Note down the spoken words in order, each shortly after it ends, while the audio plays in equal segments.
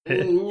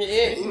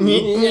Where's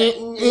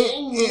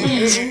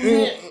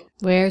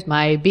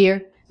my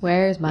beer?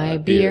 Where's my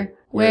beer?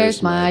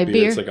 Where's my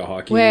beer? It's like a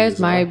hockey. Where's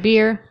my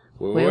beer?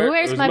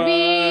 Where's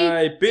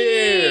my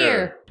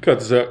beer? Cut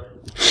this up.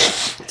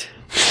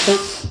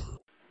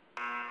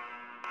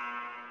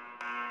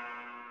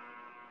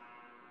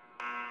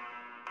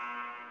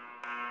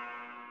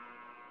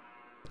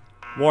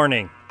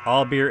 Warning.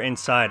 All beer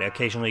inside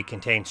occasionally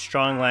contains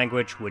strong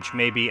language which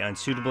may be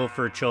unsuitable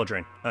for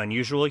children,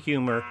 unusual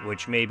humor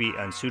which may be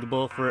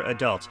unsuitable for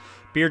adults,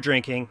 beer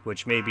drinking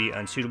which may be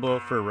unsuitable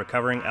for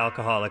recovering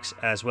alcoholics,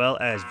 as well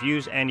as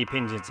views and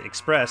opinions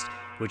expressed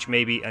which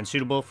may be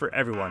unsuitable for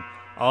everyone.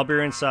 All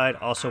Beer Inside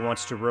also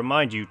wants to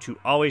remind you to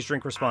always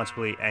drink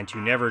responsibly and to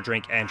never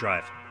drink and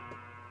drive.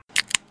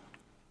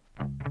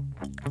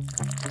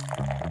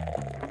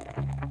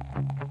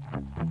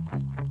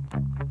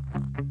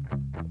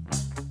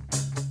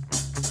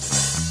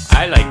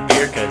 I like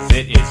beer cause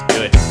it is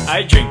good.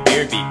 I drink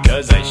beer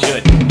because I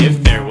should.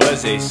 If there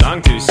was a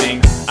song to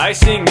sing, I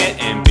sing it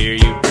and beer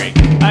you bring.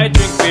 I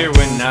drink beer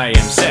when I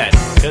am sad,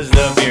 cause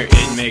the beer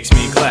it makes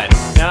me glad.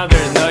 Now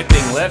there's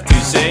nothing left to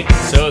say,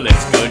 so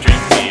let's go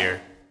drink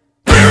beer.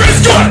 Beer is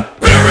good!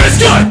 Beer is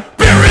good!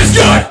 Beer is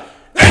good!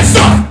 And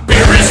stop!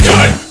 Beer is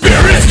good!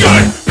 Beer is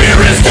good! Beer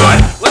is good!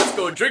 Let's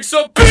go drink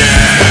some beer!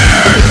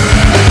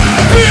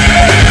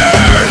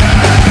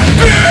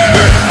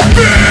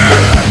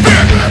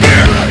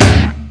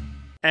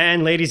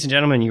 And ladies and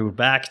gentlemen, you're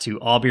back to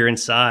All Beer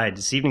Inside.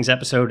 This evening's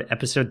episode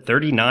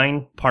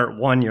 39, part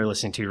 1 you're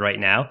listening to right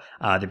now,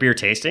 the beer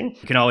tasting.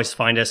 You can always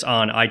find us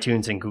on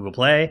iTunes and Google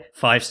Play.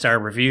 5-star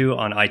review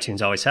on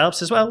iTunes always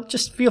helps as well.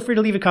 Just feel free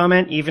to leave a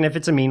comment, even if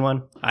it's a mean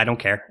one. I don't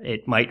care.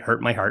 It might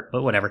hurt my heart,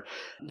 but whatever.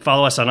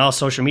 Follow us on all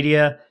social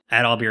media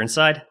at All Beer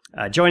Inside.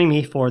 Joining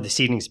me for this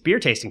evening's beer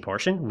tasting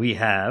portion, we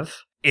have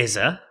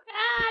Izza.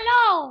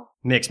 Hello.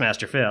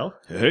 Mixmaster Phil.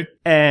 Hey.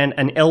 And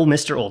an ill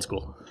Mr. Old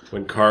School.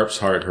 When Carp's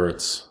heart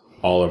hurts,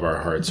 all of our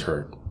hearts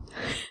hurt.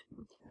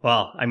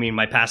 Well, I mean,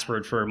 my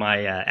password for my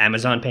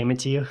Amazon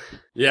payment to you.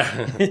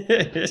 Yeah.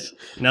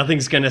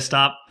 Nothing's going to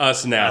stop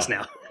Us now. us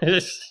now.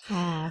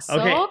 So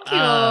Okay, cute.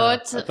 I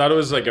thought it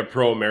was like a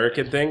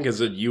pro-American thing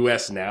because of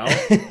U.S. now.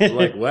 I'm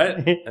like, what?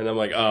 And I'm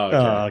like, oh, okay.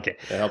 Oh, okay.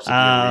 That helps if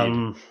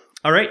you read.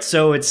 All right,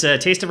 so it's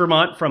Taste of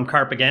Vermont from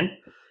Carp again,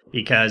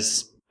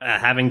 because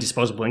having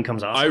disposable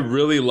income's awesome. I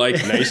really like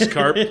Nice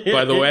Carp,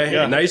 by the way.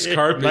 Yeah. Nice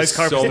Carp Nice is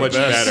Carp so is the much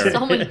best. better.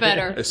 So much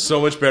better. It's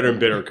so much better than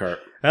Bitter Carp.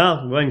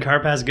 Well, when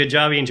Carp has a good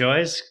job he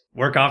enjoys,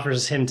 work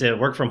offers him to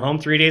work from home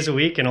 3 days a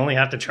week and only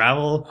have to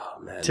travel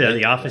to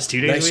the office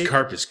 2 days a Nice week.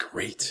 Carp is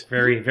great.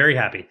 Very, very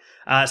happy.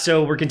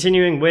 So we're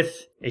continuing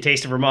with A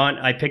Taste of Vermont.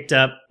 I picked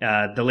up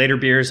the later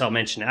beers I'll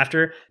mention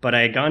after, but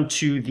I had gone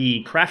to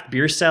the craft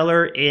beer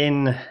cellar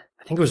in,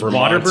 I think it was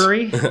Vermont.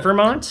 Waterbury,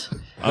 Vermont.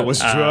 I was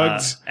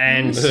drugged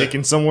and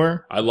taken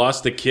somewhere. I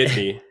lost a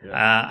kidney.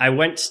 I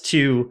went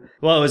to,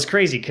 well, it was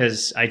crazy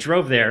because I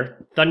drove there,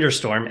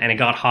 thunderstorm, and it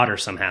got hotter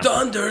somehow.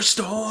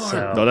 Thunderstorm.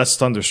 So, No, that's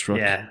Thunderstruck.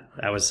 yeah,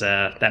 that was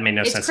that made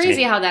no It's sense crazy to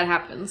me. how that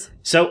happens.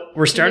 So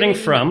we're starting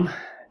from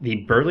the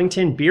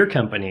Burlington Beer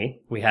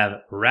Company. We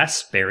have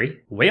Raspberry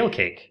Whale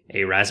Cake,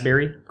 a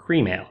raspberry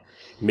cream ale.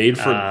 Made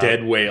for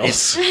dead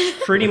whales.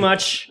 Pretty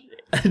much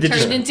Turned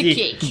into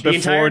cake.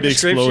 Before they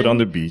explode on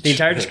the beach. The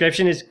entire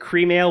description is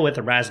cream ale with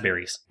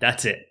raspberries.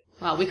 That's it.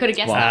 Wow, we could have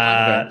guessed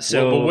that one.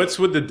 So But what's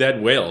with the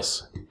dead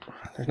whales?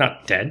 they're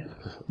not dead.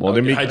 Well, they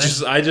I made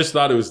just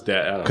thought it was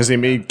dead. because they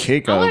made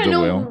cake I out want of to the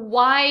know whale.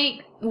 why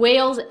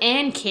whales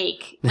and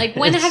cake. Like,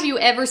 when have you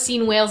ever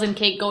seen whales and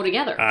cake go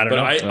together? I don't But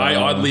know. I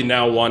oddly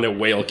now want a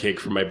whale cake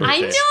for my birthday.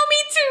 I know,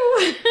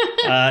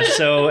 me too.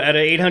 So at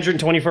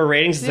 824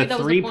 ratings, it's Maybe a that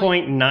was the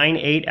point.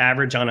 3.98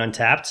 average on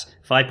Untapped,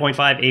 5.5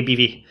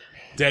 ABV.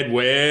 Dead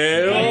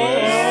whale.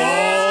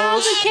 Oh,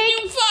 the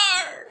cake.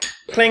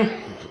 Cling.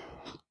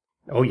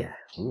 Oh yeah.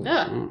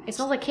 Ugh, it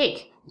smells like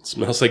cake. It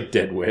smells like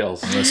dead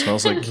whales. It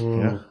smells like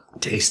yeah.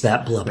 Taste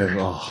that blubber.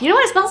 Oh. You know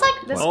what it smells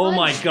like? The Oh sponge-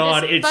 my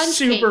god, the it's sponge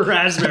super cake.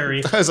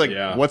 raspberry. I was like,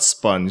 Yeah. what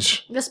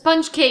sponge? The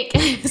sponge cake.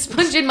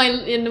 Sponge in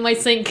my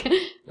sink.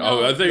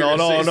 Oh, I think No,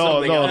 no, no,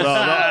 no, no, no. else.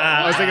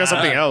 I was thinking of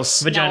something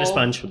else. Vagina No.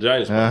 sponge.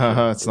 Vagina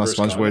sponge. It's not Reverse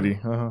sponge condom.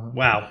 worthy.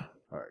 Wow.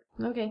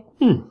 Okay.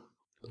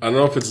 I don't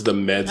know if it's the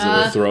meds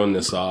that are throwing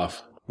this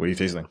off. What are you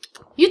tasting?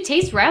 You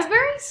taste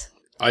raspberries?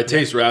 I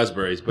taste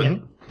raspberries, but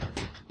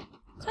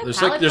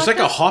there's like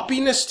a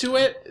hoppiness to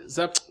it. Is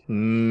that?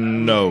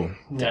 No.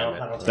 No, I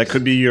don't That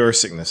could be your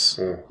sickness.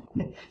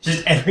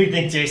 Just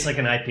everything tastes like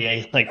an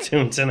IPA, like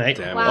doing tonight.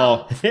 Damn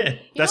Wow. Oh,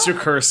 that's your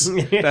curse.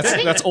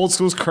 That's old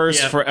school's curse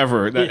Yeah.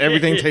 forever. That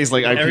everything tastes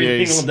like Everything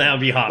will IPAs, now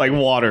be hot. like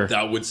water.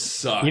 That would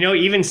suck. You know,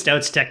 even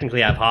stouts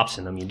technically have hops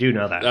in them. You do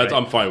know that, right?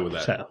 I'm fine with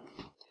that. So,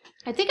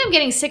 I think I'm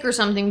getting sick or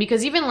something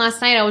because even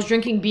last night I was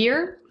drinking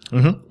beer.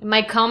 And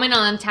my comment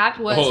on Untapped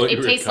was, Oh, it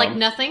your tastes like comment?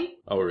 nothing.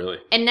 Oh, really?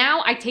 And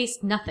now I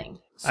taste nothing.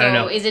 So I don't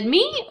know. is it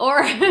me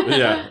or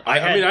Yeah.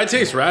 I mean, I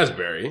taste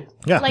raspberry.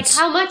 Yeah, like it's-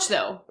 how much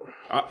though?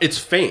 It's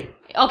faint.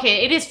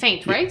 Okay, it is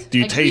faint, right? Do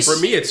you Like, taste? For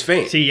me, it's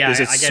faint. See, yeah, Is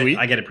it I get sweet?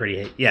 I get it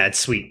pretty. Yeah, it's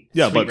sweet.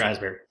 Yeah, sweet but-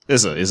 raspberry.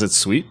 Is it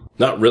sweet?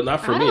 Not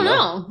for I me. don't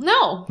No.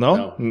 know.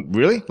 No. No,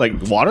 Really? Like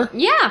water?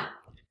 Yeah.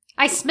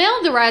 I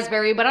smelled the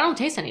raspberry, but I don't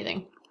taste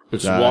anything.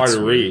 It's That's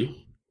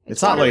watery.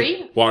 It's not like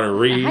High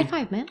Watery.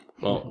 five, man.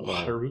 Oh,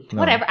 watery.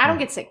 Whatever. I don't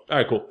get sick. All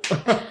right, cool.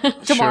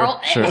 Tomorrow.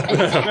 Sure.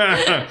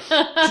 At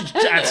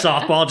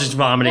softball, just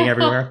vomiting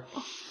everywhere.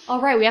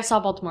 All right, we have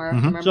softball tomorrow.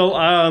 Remember? So,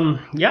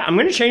 yeah, I'm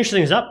going to change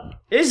things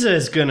up.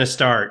 Izza's going to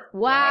start.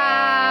 Wow.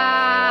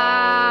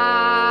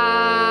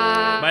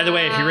 By the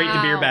way, if you rate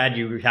the beer bad,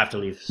 you have to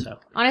leave. So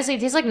Honestly, it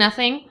tastes like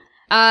nothing.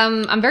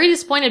 I'm very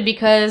disappointed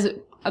because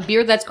a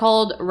beer that's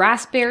called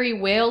Raspberry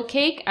Whale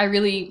Cake, I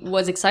really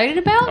was excited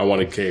about. I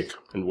want a cake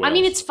and I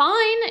mean, it's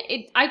fine.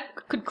 I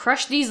could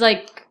crush these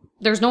like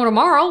there's no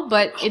tomorrow,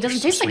 but it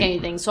doesn't taste like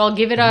anything. So I'll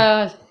give it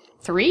a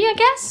 3, I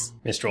guess.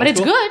 Mr. But it's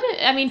Old School? good.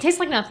 I mean, it tastes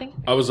like nothing.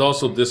 I was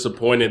also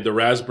disappointed. The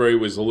raspberry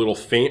was a little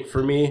faint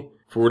for me.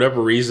 For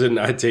whatever reason,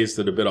 I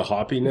tasted a bit of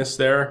hoppiness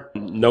there.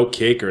 No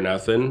cake or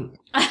nothing,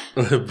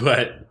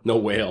 but no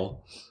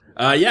whale.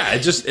 Yeah,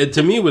 it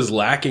to me was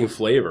lacking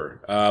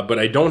flavor. But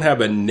I don't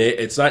have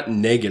it's not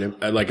negative.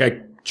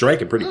 I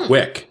drank it pretty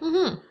quick.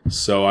 Mm-hmm.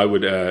 So I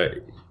would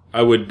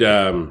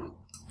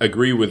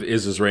agree with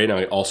Iz's rating.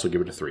 I also give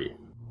it a 3.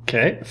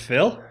 okay,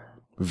 Phil.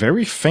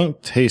 very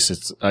faint taste.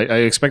 It's I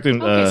expected.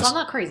 Okay, so I'm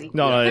not crazy.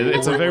 No,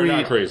 it's a very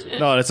not crazy.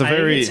 No, it's a I think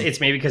very. it's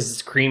maybe because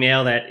it's cream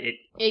ale that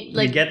It, you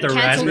like, get the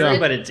cancels raspberry, it.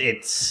 but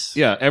it's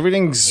Yeah,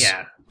 everything's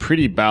Yeah.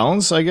 pretty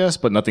balanced, I guess,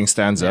 but nothing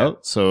stands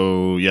out.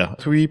 So yeah,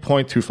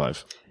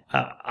 3.25.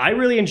 I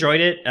really enjoyed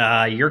it.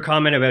 Your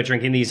comment about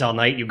drinking these all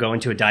night, you go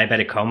into a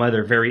diabetic coma.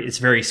 It's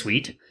very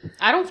sweet.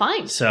 I don't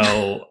find.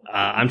 So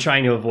I'm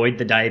trying to avoid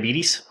the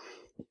diabetes.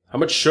 How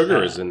much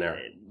sugar is in there?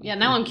 Yeah,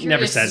 now I'm curious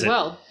Never says as it.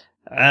 well.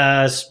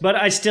 But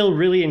I still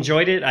really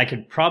enjoyed it. I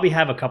could probably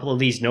have a couple of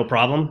these, no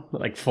problem,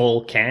 like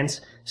full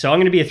cans. So I'm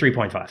going to be a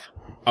 3.5.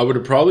 I would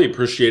have probably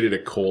appreciated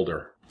it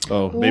colder.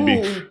 Oh,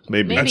 maybe. Ooh,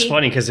 Maybe. That's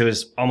funny because it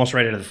was almost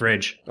right out of the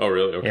fridge. Oh,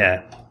 really? Okay.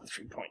 Yeah.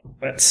 3 point.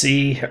 Let's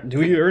see. Do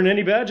we earn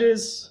any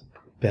badges?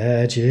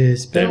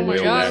 Badges. Oh my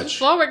Whale god, I'm match.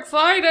 so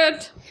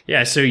excited.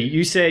 Yeah, so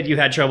you said you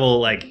had trouble,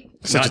 like,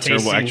 Such not a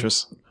terrible tasting-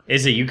 actress.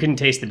 Is it you couldn't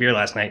taste the beer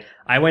last night?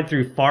 I went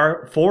through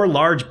 4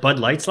 large Bud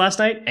Lights last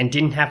night and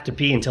didn't have to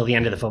pee until the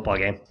end of the football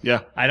game.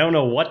 Yeah. I don't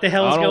know what the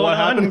hell I is don't know going what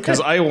happened on. because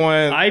I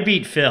went. I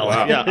beat Phil.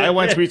 Yeah, I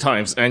went 3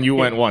 times and you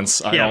went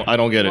once. I Yeah.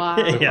 don't get it. Wow.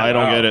 Yeah. I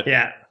don't get it.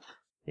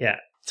 Yeah.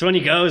 So when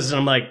he goes, and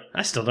I'm like,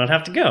 I still don't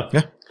have to go.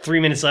 Yeah. 3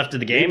 minutes left of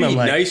the game. Maybe I'm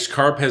like, Nice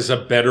Carp has a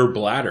better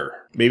bladder.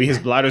 Maybe his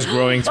bladder's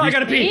growing. oh, I 3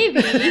 gotta pee. Maybe.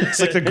 It's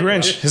like the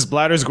Grinch. His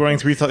bladder's growing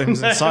 3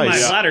 times in My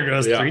size. bladder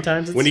goes Yeah. 3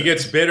 times. When he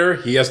gets bitter,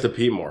 he has to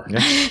pee more.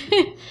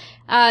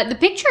 The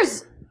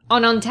pictures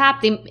on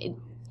Untappd,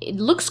 it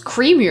looks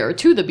creamier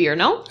to the beer,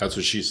 no? That's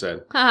what she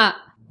said. Haha.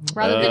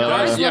 Rather than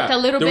ours Yeah. looked a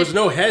little there bit. was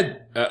no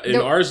head. In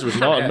There- ours, there was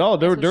no No, head. no,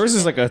 theirs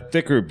is like a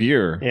thicker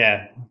beer.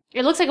 Yeah.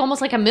 It looks like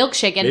almost like a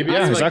milkshake, and Maybe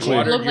ours it's like exactly.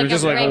 water. looked You're like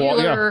just a like a wa-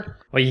 regular.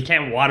 Well, you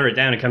can't water it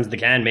down. It comes to the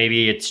can.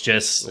 Maybe it's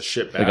just A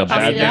shit Like a batch. bad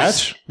Possibly that.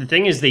 batch. the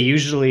thing is they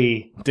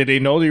usually Did they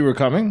know that you were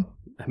coming?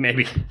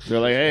 maybe. They're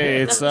like,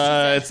 hey, it's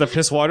the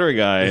piss water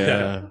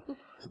guy.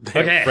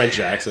 Okay. French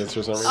accents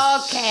or something.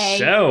 Okay.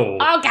 So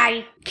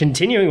Okay.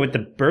 continuing with the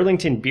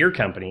Burlington Beer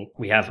Company,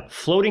 we have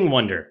Floating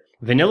Wonder.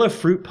 Vanilla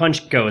fruit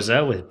punch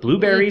goza with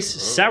blueberries,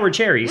 sour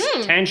cherries,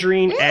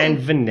 tangerine, and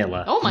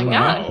vanilla. Oh my Oh,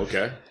 god.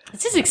 okay.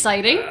 This is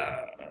exciting.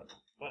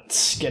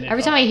 Let's get it.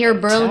 Every time I hear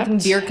Burlington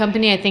Tapped. Beer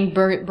Company, I think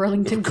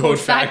Burlington Code Code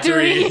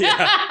Factory.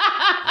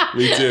 Factory.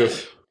 Me too.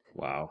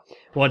 Wow.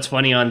 What's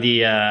funny on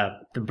the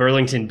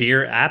Burlington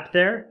Beer app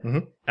there,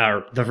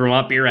 or the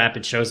Vermont Beer app,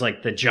 it shows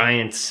like the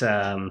Giants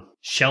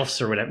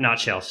shelves or whatever, not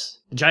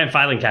shelves, the giant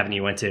filing cabinet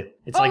you went to.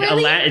 It's Oh, like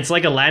really? it's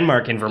like a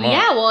landmark in Vermont.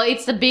 Yeah, well,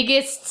 it's the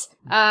biggest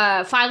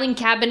filing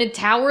cabinet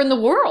tower in the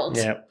world.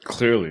 Yeah.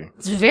 Clearly.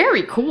 It's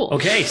very cool.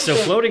 Okay, so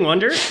Floating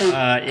Wonder.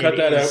 Cut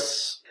that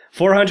out.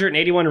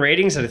 481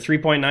 ratings at a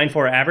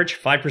 3.94 average,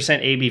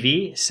 5%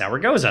 ABV, sour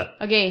goza.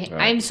 Okay,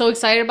 I'm so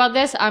excited about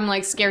this. I'm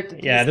like scared to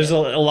taste Yeah, there's it.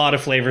 a lot of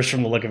flavors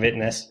from the look of it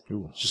in this.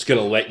 Just gonna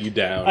let you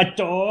down.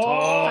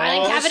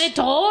 Filing cabinet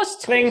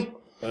toast. Cling.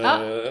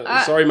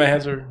 Sorry, my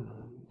hands are.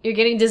 You're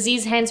getting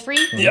disease hands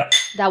free? Yeah.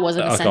 That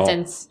wasn't a Alcohol.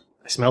 sentence.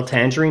 I smell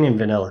tangerine and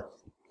vanilla.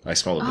 I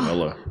smell the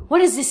vanilla. What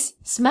does this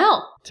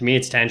smell? To me,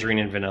 it's tangerine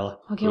and vanilla.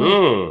 Okay, wait.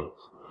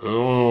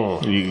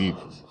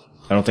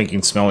 I don't think you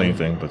can smell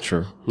anything, but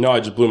sure. No, I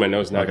just blew my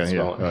nose. Now I can Okay,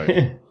 yeah. smell All it.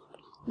 right.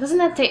 Doesn't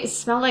that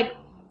smell like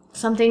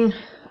something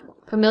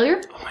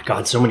familiar? Oh my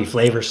god, so many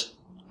flavors.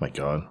 My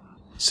God.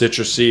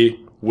 Citrusy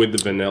with the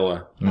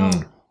vanilla.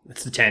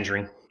 It's the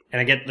tangerine. And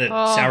I get the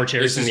Oh. sour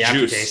cherries This and is the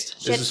juice.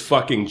 aftertaste. This is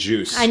fucking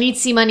juice. I need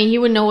C-Money. He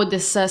would know what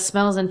this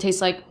smells and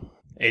tastes like.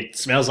 It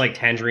smells like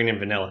tangerine and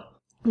vanilla.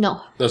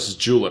 No. This is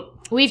julep.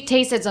 We've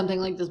tasted something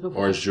like this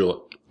before. Orange julep.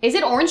 Is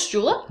it orange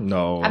julep?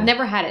 No. I've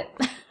never had it.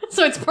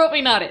 So it's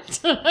probably not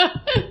it.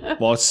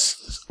 Well,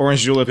 it's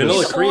orange julep. Vanilla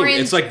is cream. orange-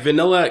 It's like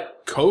vanilla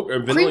Coke or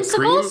vanilla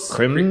cream. Creamsicles?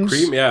 cream.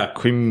 Cream, yeah.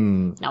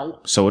 Cream No.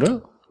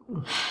 soda.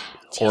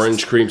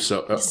 Orange cream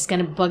soda. This is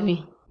gonna bug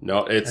me.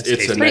 No, it's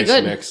tasty. a Pretty nice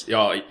good. mix.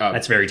 Yeah,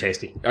 That's very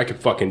tasty. I could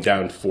fucking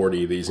down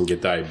 40 of these and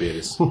get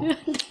diabetes.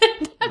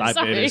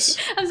 Diabetes.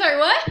 I'm sorry,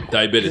 what?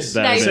 Diabetes.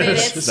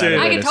 Diabetes.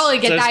 I can totally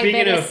get So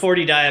diabetes. speaking of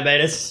 40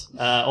 diabetes,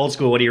 old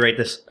school, what do you rate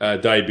this?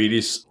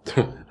 Diabetes.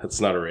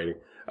 That's not a rating.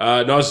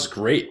 No, this is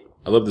great.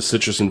 I love the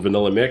citrus and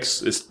vanilla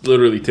mix. It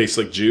literally tastes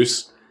like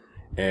juice.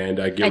 And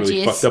I get really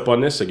juice. fucked up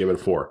on this. I give it a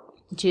 4.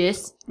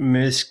 Juice.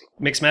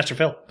 Mixmaster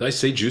Phil. Did I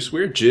say juice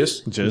weird?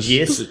 Jizz? Jizz.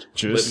 Yes.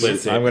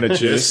 Jizz. I'm gonna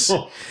jizz.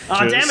 Oh,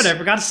 damn it, I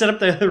forgot to set up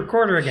the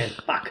recorder again.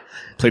 Fuck.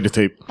 Play the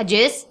tape. A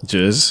juice?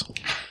 Jizz.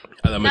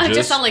 I'm a No, it jizz.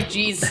 just sound like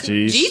G's.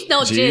 Jeez. G's?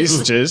 No,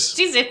 jizz. Jizz.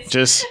 Jesus.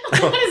 Jizz.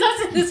 What is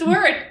us in this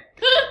word?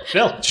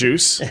 Phil.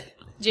 Juice.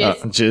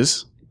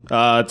 Jizz.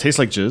 Jizz. Tastes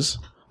like jizz.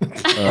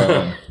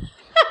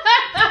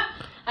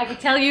 I can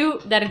tell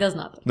you that it does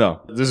not.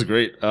 No, this is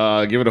great.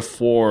 Give it a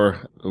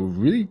 4. A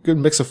really good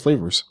mix of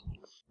flavors.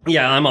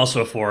 Yeah, I'm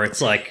also a 4.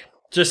 It's like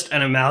just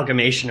an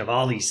amalgamation of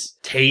all these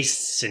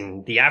tastes,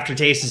 and the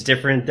aftertaste is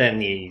different than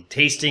the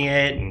tasting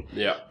it, and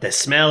Yeah. the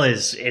smell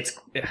is it's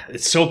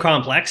so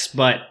complex,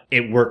 but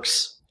it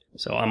works.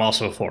 So I'm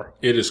also a 4.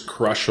 It is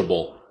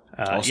crushable.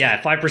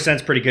 Yeah, 5%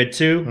 is pretty good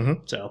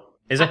too. So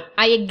is it?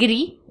 I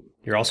agree.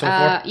 You're also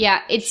a 4. Yeah,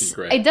 She's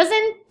great. it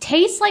doesn't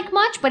taste like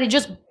much, but it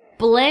just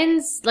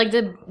blends, like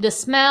the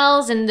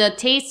smells and the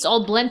tastes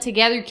all blend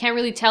together. You can't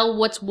really tell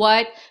what's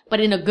what, but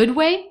in a good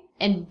way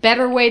and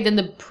better way than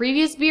the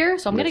previous beer.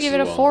 So I'm going to Mixes give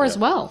it a well, 4 yeah. as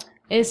well.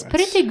 It's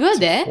pretty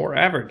good, eh? 4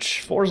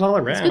 average. 4's all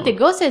around. Good. The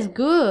ghost is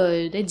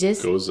good. It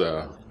just Goes,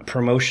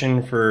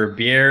 Promotion for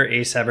Bière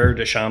et Saveur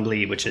de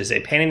Chambly, which is a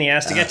pain in the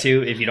ass to get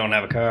to if you don't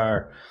have a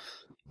car.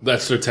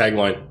 that's their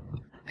tagline.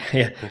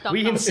 Yeah.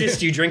 We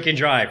insist you drink and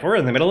drive. We're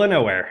in the middle of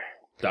nowhere.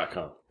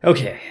 .com.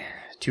 Okay.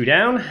 2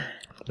 down.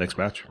 Next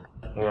match.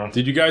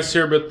 Did you guys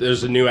hear about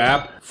there's a new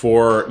app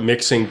for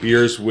mixing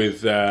beers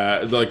with,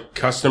 like,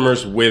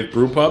 customers with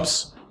brew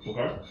pubs?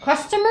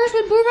 customers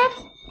with brew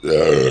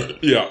pubs?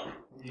 Yeah.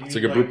 It's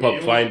like a brew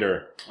pub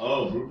finder.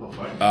 Oh, brutal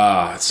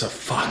fight. It's a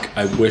fuck.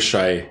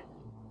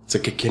 It's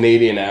like a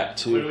Canadian app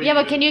too. Yeah,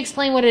 but can you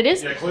explain what it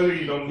is?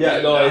 Clearly you don't.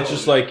 Yeah, no, it's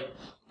just like,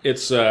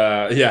 it's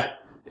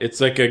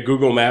like a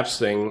Google Maps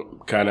thing,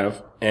 kind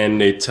of, and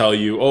they tell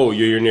you, oh,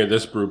 you're near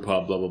this brew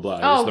pub, blah, blah, blah.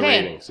 Oh, Here's the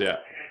okay. ratings, yeah.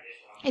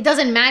 It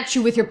doesn't match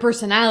you with your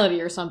personality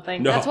or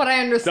something. No, That's what I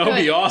understood. that would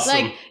be awesome.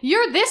 Like,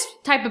 you're this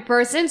type of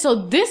person, so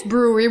this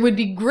brewery would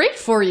be great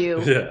for you.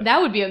 Yeah.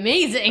 That would be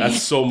amazing.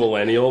 That's so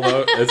millennial,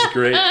 though. That's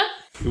great.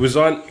 It was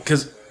on,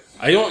 because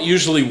I don't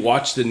usually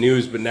watch the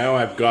news, but now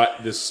I've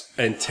got this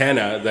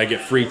antenna that I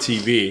get free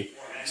TV.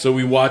 So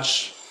we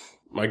watch,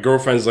 my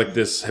girlfriend's like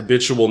this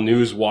habitual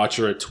news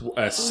watcher at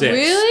 6.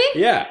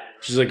 Really? Yeah.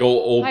 She's like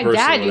old My person.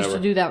 dad or used to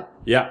whatever. do that.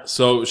 Yeah.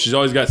 So she's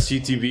always got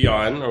CTV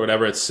on or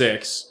whatever at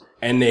 6.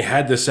 And they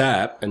had this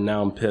app, and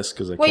now I'm pissed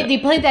because I Wait, can't. they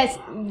played that.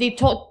 They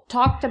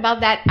talked about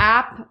that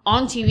app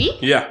on TV.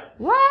 Yeah.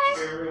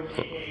 What?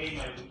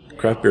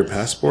 Craft Beer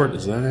Passport,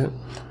 is that it?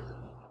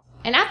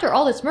 And after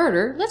all this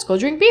murder, let's go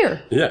drink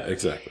beer. Yeah,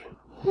 exactly.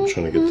 I'm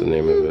trying to get the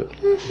name of it.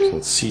 So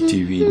it's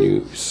CTV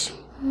News.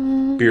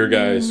 Beer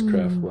Guys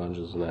Craft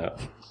Lounges and app.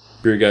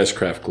 Beer Guys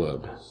Craft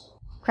Club.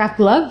 Craft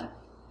glove.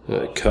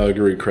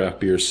 Calgary Craft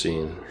Beer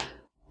Scene.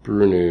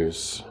 Brew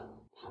News.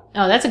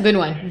 Oh, that's a good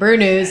one. Brew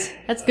News.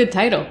 That's a good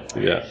title.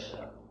 Yeah.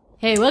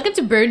 Hey, welcome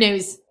to Brew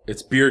News.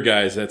 It's Beer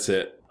Guys, that's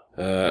it.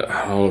 I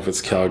don't know if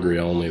it's Calgary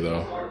only,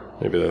 though.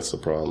 Maybe that's the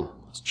problem.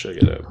 Let's check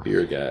it out.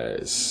 Beer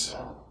Guys.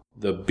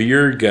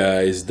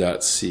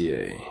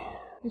 Thebeerguys.ca.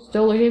 You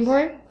still looking for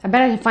it? I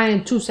bet I can find it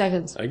in 2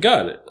 seconds. I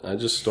got it. I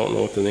just don't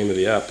know what the name of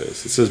the app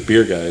is. It says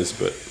Beer Guys,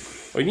 but...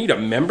 Oh, you need a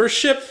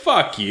membership?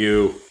 Fuck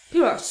you.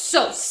 You are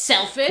so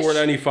selfish.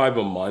 $4.95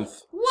 a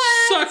month.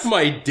 What? Suck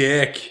my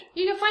dick.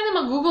 You can find them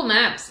on Google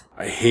Maps.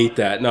 I hate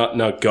that.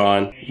 No,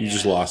 gone. You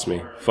just lost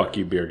me. Fuck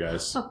you, Beer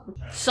Guys.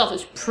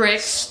 Selfish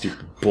prick.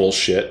 Stupid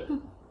bullshit.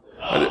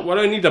 Why do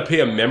I need to pay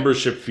a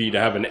membership fee to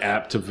have an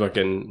app to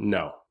fucking...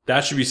 No.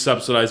 That should be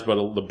subsidized by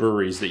the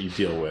breweries that you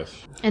deal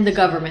with. And the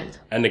government.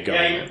 And the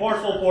government. pour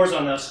full pours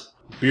on this.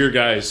 Beer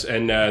Guys,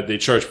 and they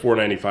charge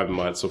 $4.95 a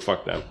month, so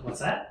fuck them. What's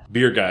that?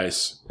 Beer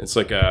Guys. It's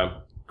like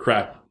a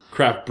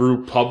craft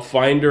brew pub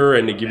finder,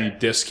 and they give you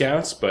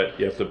discounts, but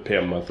you have to pay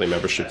a monthly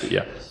membership fee.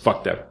 Yeah,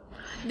 fuck them.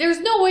 There's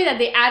no way that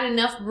they add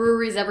enough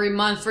breweries every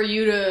month for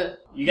you to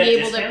You be get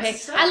able to discounts pay. and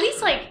stuff? At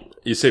least like,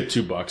 You save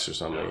 $2 or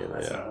something.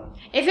 Yeah.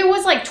 if it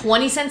was like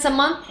 20 cents a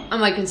month, I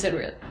might consider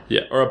it.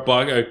 Yeah, or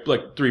 $1,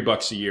 like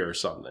 $3 a year or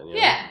something. You know?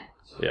 Yeah.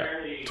 Yeah,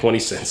 20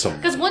 cents a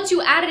month. Because once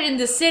you add it in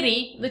the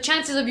city, the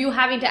chances of you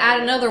having to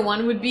add another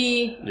one would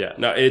be... Yeah,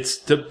 no,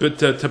 but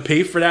to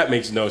pay for that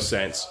makes no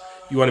sense.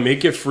 You want to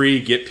make it free,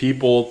 get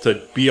people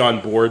to be on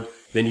board,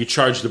 then you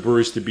charge the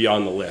breweries to be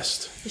on the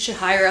list. You should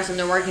hire us on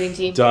their marketing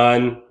team.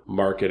 Done.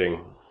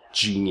 Marketing.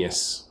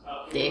 Genius.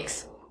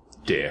 Dicks.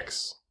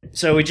 Dicks.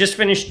 So we just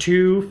finished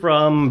 2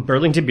 from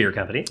Burlington Beer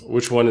Company.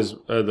 Which one is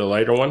the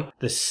lighter one?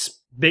 The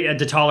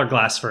The taller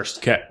glass first.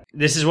 Okay.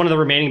 This is one of the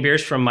remaining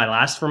beers from my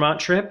last Vermont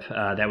trip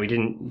that we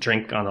didn't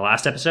drink on the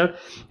last episode.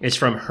 It's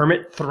from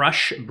Hermit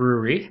Thrush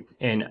Brewery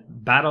in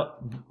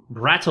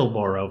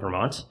Brattleboro,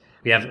 Vermont.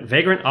 We have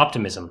Vagrant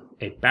Optimism,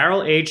 a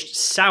barrel-aged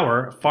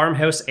sour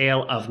farmhouse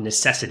ale of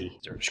necessity. Is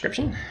there a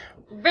description?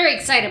 Very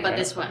excited about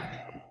this one.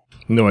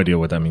 No idea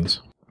what that means.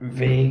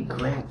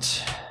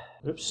 Vagrant.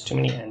 Oops, too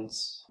many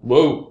N's.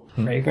 Whoa.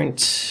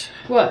 Vagrant.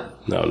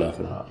 What? No,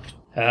 nothing.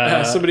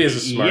 Somebody has a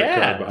smart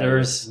car behind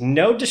there's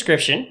no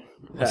description.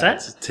 What's that?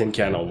 It's a tin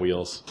can on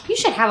wheels. You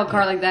should have a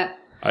car like that.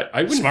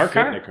 I wouldn't Smart fit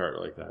car? in a car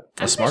like that.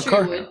 I'm smart sure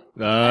car? you would.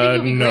 I think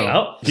it'd be No. great.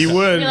 Oh. He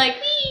would. Be like,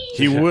 "Wee."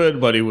 He would,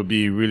 but it would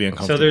be really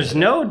uncomfortable. So there's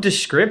no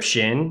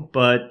description,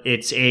 but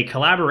it's a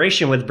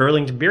collaboration with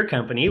Burlington Beer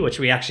Company, which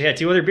we actually had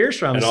 2 other beers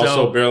from. And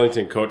also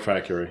Burlington Coat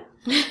Factory.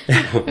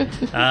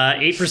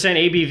 8%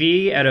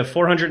 ABV out of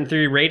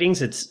 403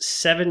 ratings. It's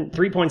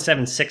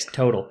 3.76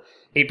 total.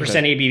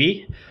 8%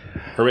 ABV.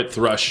 Hermit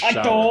Thrush.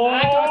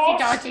 Sour.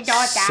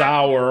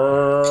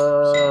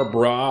 Sour.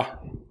 Brah.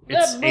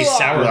 It's a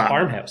sour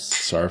farmhouse.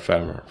 Sour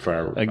farmer.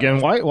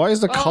 Again, why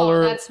is the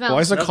color that smells- why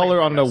is the Smells color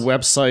like on the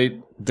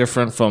website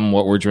different from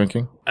what we're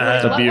drinking?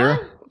 The what beer, one?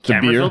 the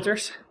Camera beer,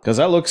 filters. because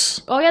that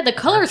looks Oh yeah, the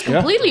color is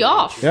completely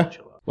off. yeah.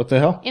 What the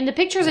hell? In the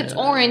pictures, it's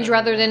orange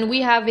rather than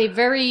we have a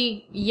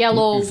very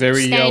yellow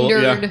Very yellow,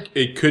 standard.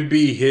 yeah. It could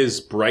be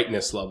his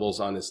brightness levels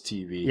on his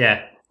TV.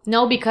 Yeah.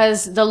 No,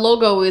 because the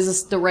logo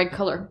is the red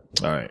color.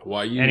 All right,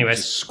 Why are you Anyways,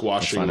 just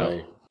squashing find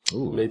my...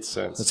 Ooh. Made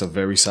sense. that's a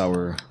very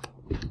sour.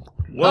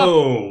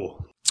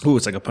 Whoa. Ooh,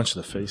 it's like a punch to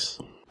the face.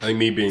 I think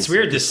me being It's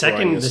weird. sick The is throwing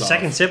second this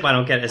off. sip, I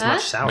don't get as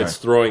much sour. It's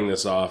throwing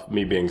this off,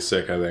 me being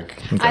sick, I think.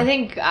 I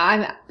think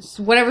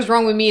whatever's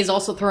wrong with me is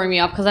also throwing me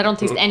off because I don't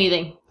taste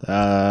anything.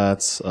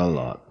 That's a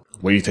lot.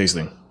 What are you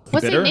tasting?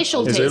 What's Bitter? the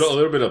initial Is taste? it a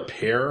little bit of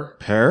pear?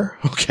 Pear.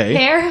 Okay.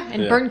 Pear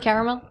and burnt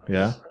caramel.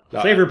 Yeah.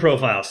 Flavor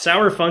profile: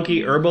 sour,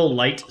 funky, herbal,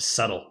 light,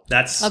 subtle.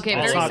 That's Okay,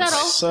 all very it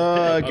is.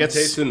 subtle. I'm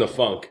tasting the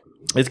funk.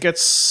 It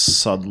gets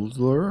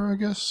subtler, I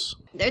guess.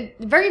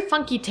 Very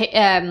funky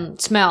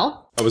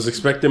smell. I was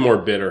expecting more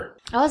bitter.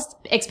 I was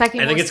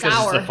expecting I think more it's because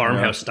sour. it's the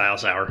farmhouse style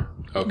sour.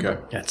 Okay.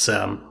 It's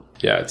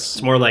Yeah,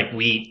 it's... more like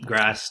wheat,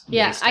 grass.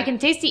 Yeah, based. I can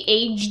taste the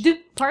aged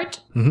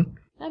part. Mm-hmm.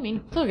 I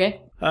mean, it's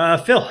okay.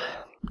 Phil,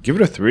 Give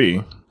it a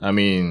 3. I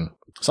mean,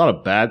 it's not a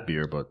bad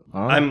beer, but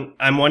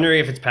I'm wondering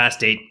if it's past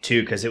date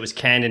too, because it was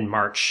canned in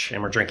March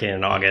and we're drinking it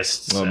in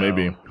August. well, so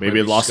maybe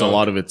it lost a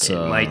lot of its. we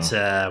might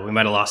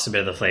have lost a bit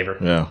of the flavor.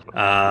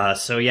 Yeah.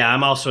 So yeah,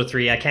 I'm also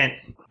 3.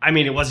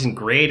 It wasn't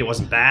great. It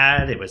wasn't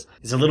bad.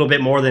 It's a little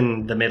bit more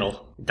than the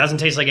middle. It doesn't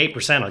taste like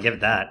 8%. I'll give it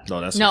that.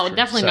 No, that's No, not true.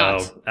 definitely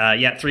not. So,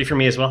 yeah, 3 for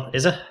me as well.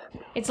 Is it?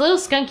 It's a little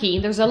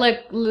skunky. There's a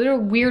little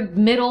weird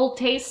middle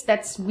taste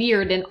that's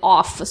weird and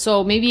off.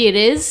 So maybe it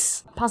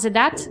is past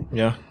that.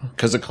 Yeah,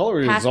 because the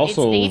color Past is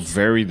also its date.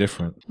 very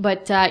different.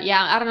 But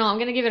yeah, I don't know. I'm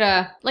gonna give it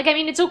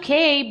it's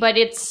okay, but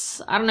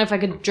I don't know if I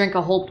could drink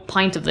a whole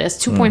pint of this.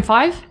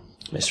 2.5.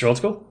 Mr. Old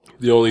School?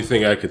 The only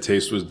thing I could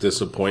taste was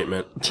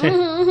disappointment.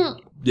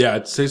 Yeah,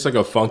 it tastes like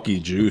a funky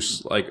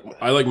juice. Like,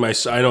 I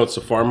know it's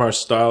a farmhouse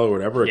style or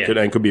whatever. It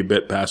could be a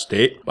bit past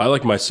date. But I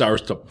like my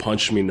sours to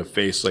punch me in the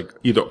face, like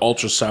either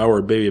ultra sour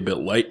or maybe a bit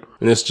light.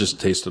 And this just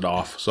tasted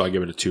off, so I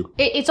give it a 2.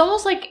 It's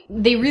almost like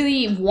they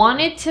really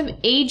wanted to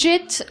age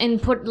it and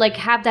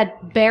have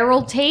that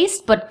barrel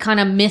taste, but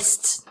kind of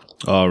missed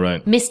All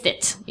right.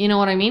 it. You know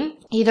what I mean?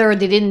 Either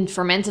they didn't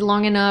ferment it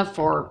long enough,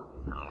 or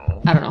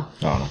I don't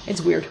know. It's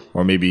weird.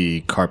 Or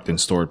maybe carped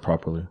and stored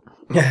properly.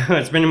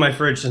 It's been in my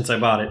fridge since I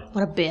bought it.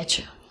 What a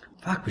bitch.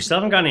 Fuck, we still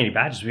haven't gotten any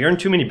badges. We earned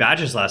too many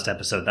badges last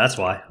episode, that's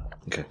why.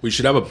 We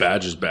should have a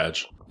badges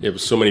badge. You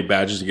have so many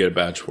badges to get a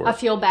badge for. I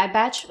feel bad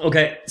batch.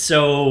 Okay,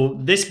 so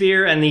this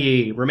beer and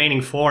the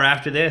remaining 4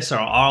 after this are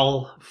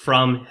all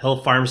from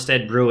Hill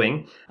Farmstead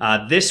Brewing.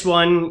 This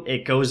one,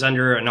 it goes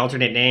under an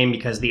alternate name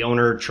because the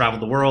owner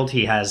traveled the world.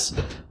 He has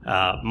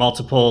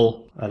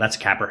multiple... that's a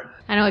capper.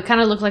 I know, it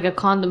kind of looked like a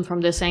condom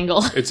from this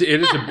angle. It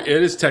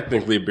is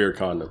technically a beer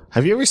condom.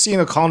 Have you ever seen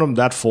a condom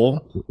that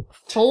full?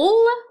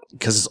 Full?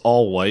 Because it's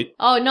all white.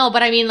 Oh, no,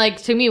 but I mean,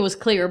 to me it was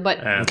clear, but...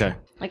 Okay.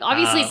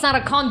 obviously it's not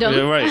a condom.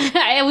 Yeah, right.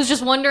 I was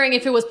just wondering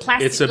if it was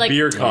plastic. It's a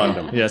beer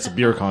condom. Yeah, it's a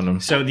beer condom.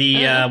 So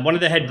the one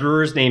of the head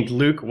brewers named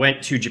Luke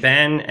went to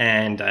Japan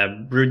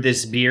and brewed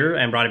this beer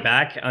and brought it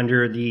back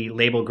under the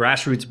label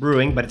Grassroots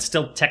Brewing, but it's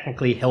still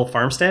technically Hill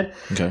Farmstead.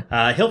 Okay.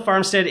 Hill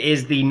Farmstead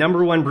is the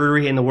 #1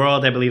 brewery in the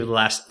world, I believe, the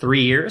last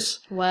 3 years.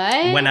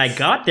 What? When I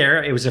got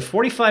there, it was a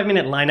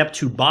 45-minute lineup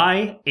to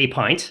buy a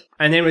pint,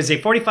 and then it was a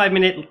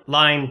 45-minute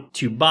line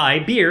to buy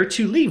beer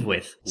to leave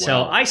with. Wow.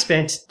 So I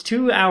spent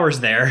 2 hours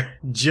there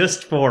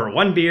just for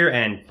 1 beer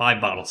and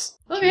 5 bottles.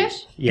 Okay.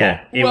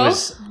 Yeah, it Well,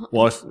 was...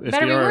 Well, if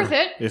better they be are, worth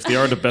it. if they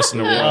are the best in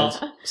the world,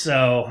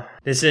 So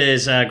this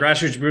is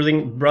Grassroots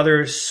Brewing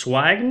Brothers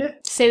Swagn.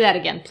 Say that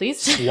again,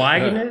 please.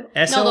 Swagn.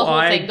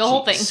 S-O-I. the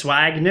whole thing.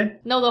 Swagn.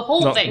 No, the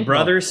whole thing.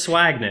 Brothers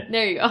Swagn.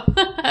 There you go.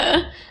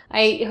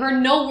 I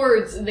heard no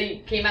words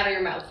that came out of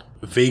your mouth.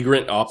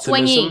 vagrant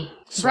optimism. Swingy.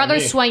 Brother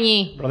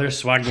Swingy. Brother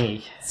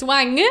Swagny.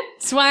 Swang.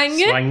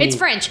 Swangy. It's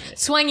French.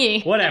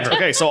 Swingy. Whatever.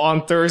 Okay, so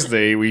on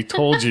Thursday we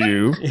told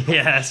you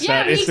Yes. Yeah.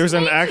 that we if there's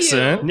an explained to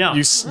you. accent, No.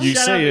 you Shut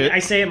say up. it. I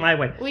say it my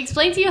way. We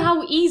explained to you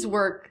how E's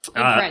work in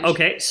French.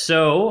 Okay,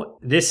 so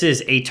this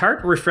is a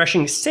tart,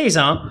 refreshing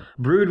saison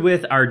brewed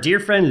with our dear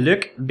friend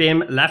Luc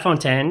Bim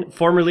Lafontaine,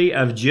 formerly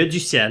of Jizz du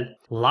Ciel,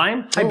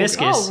 lime,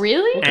 hibiscus, Oh,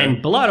 really?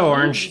 and blood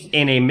orange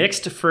in a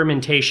mixed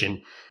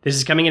fermentation. This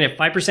is coming in at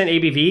 5%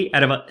 ABV.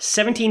 Out of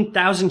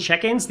 17,000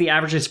 check-ins, the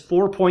average is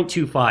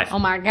 4.25. Oh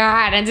my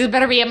god, and this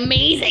better be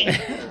amazing.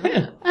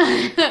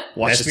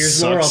 Watch Best it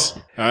beers in the sucks.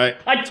 world. All right.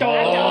 I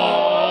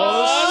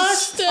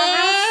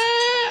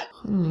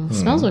toast!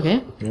 Smells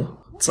okay.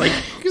 It's like,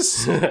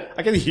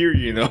 I can hear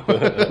you,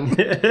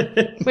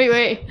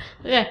 Wait.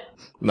 Yeah.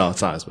 No,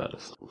 it's not as bad.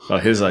 Oh,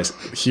 his eyes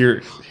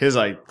here. His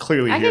eye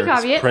clearly I hears. can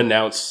copy it.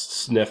 Pronounced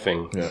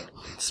sniffing. Yeah.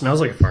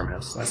 smells like a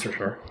farmhouse, that's for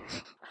sure.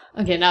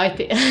 Okay, now I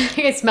think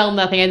I smelled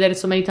nothing. I did it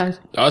so many times.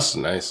 That's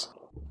nice.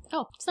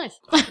 Oh, it's nice.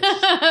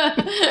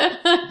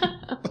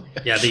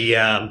 Yeah,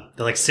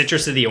 the like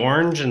citrus of the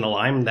orange and the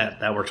lime,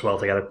 that works well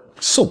together.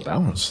 So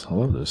balanced. I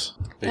love this.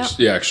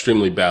 Yeah,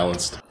 extremely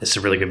balanced. This is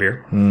a really good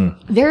beer.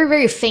 Very,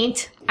 very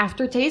faint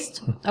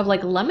aftertaste of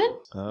like lemon.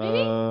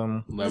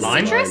 Lemon,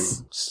 Lime?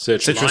 Citrus?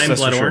 Citrus. Lime, that's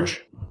blood for sure.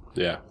 orange.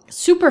 Yeah.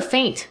 Super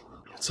faint.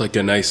 It's like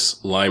a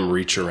nice lime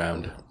reach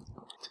around.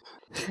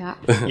 Yeah.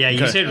 Yeah,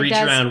 you said reach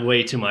does. around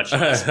way too much.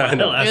 I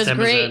know. Last It was episode.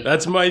 great.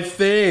 That's my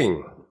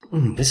thing.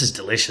 This is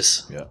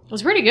delicious. Yeah.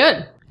 It's pretty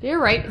good. You're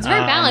right. It's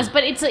very balanced,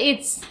 but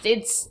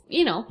it's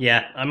you know.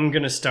 Yeah, I'm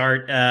gonna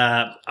start.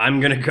 I'm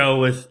gonna go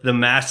with the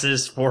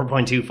masses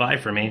 4.25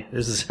 for me.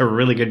 This is a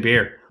really good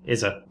beer.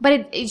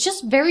 But it's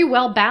just very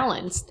well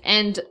balanced,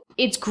 and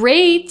it's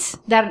great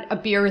that a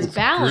beer is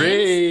balanced.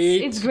 Great.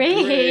 It's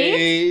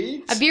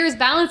great. A beer is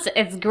balanced.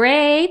 It's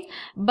great,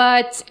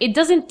 but it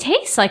doesn't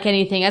taste like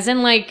anything. As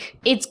in, like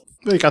it's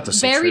They got the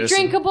very citrus.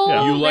 drinkable,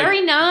 Yeah. You like-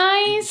 very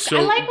nice. So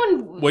I like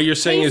when what you're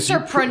saying tastes is you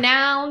are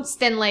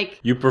pronounced and like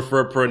You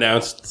prefer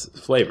pronounced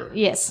flavor.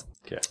 yes.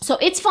 Okay. So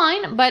it's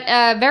fine, but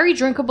very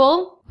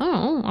drinkable.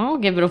 Oh, I'll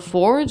give it a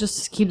 4,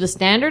 just to keep the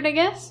standard, I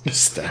guess.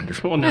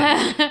 Standard. Well, no,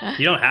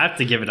 you don't have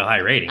to give it a high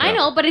rating. I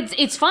know, but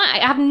it's fine. I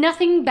have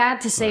nothing bad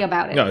to say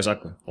about it. Yeah,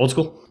 exactly. Old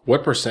school,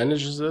 What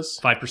percentage is this?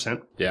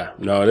 5%. Yeah.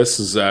 No, this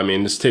is, I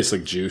mean, this tastes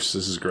like juice.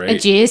 This is A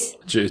great. juice.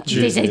 Juice.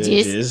 Tastes like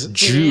juice. Juice. It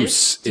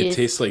Juice.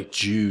 tastes like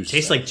juice.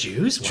 Tastes like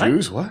juice. What?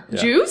 Juice? What?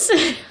 Juice?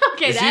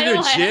 Okay, It's that either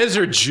I don't jizz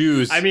or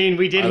juice. I mean,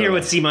 we did hear know.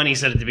 what C Money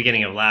said at the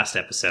beginning of last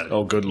episode.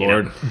 Oh, good You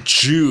lord. know?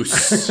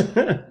 Juice.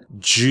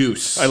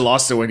 Juice. I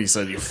lost it when he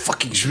said, "You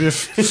fucking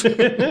shrift."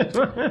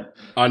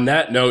 On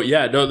that note,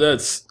 yeah, no,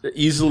 that's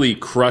easily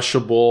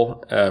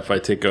crushable. If I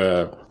take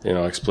a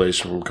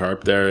explanation from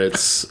Carp, there,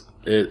 it's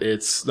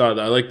not.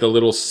 I like the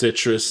little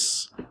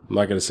citrus. I'm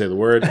not going to say the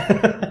word.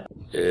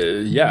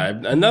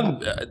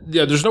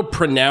 There's no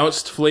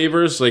pronounced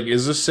flavors, like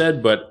Izza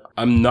said, but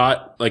I'm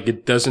not like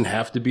it doesn't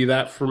have to be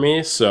that for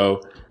me.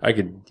 So I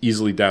could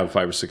easily down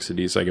 5 or 6 of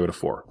these. I give it a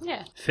 4.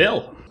 Yeah.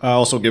 Phil. I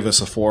also give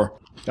this a 4.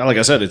 Yeah, like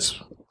I said, it's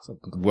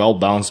a well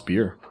balanced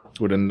beer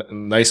with a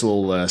nice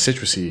little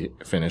citrusy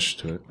finish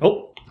to it.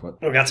 Oh,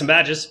 we got some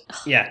badges.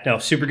 Yeah, no,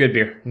 super good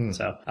beer.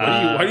 So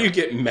Why do you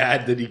get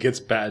mad that he gets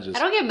badges? I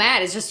don't get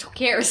mad. It's just who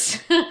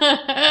cares?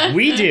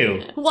 we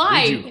do.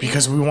 Why?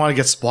 Because we want to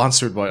get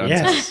sponsored by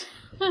Yes.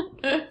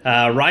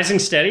 Rising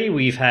steady,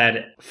 we've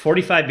had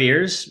 45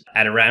 beers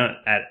at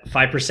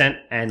 5%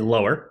 and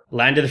lower.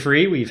 Land of the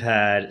Free, we've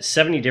had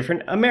 70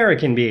 different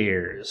American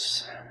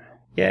beers.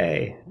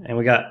 Yay. And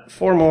we got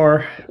 4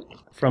 more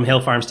from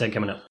Hill Farmstead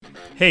coming up.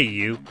 Hey,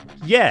 you.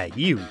 Yeah,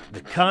 you,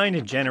 the kind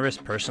and generous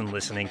person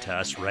listening to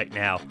us right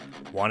now.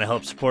 Want to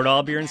help support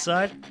All Beer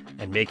Inside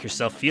and make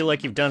yourself feel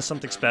like you've done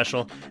something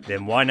special?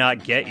 Then why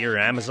not get your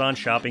Amazon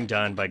shopping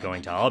done by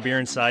going to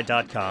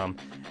allbeerinside.com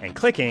and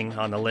clicking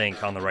on the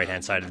link on the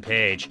right-hand side of the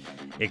page.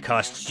 It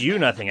costs you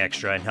nothing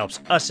extra and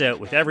helps us out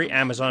with every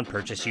Amazon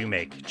purchase you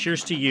make.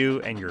 Cheers to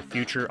you and your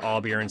future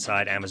All Beer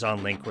Inside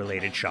Amazon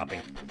link-related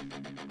shopping.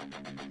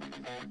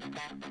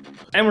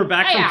 And we're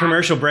back from Hiya.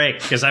 commercial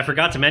break, because I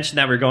forgot to mention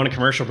that we were going to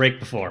commercial break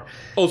before.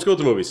 Oh, let's go to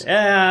the movies.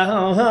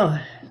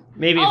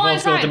 Maybe if All Wine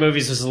Let's Go with the Aside.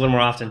 movies was a little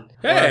more often.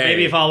 Or Hey.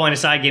 maybe if All Wine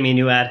Aside gave me a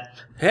new ad.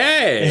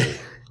 Hey.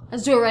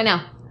 Let's do it right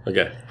now.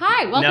 Okay.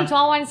 Hi, welcome No. to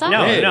All Wine Aside.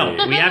 No, Hey.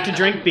 no. We have to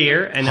drink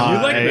beer, and then Hi.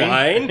 You like Hey.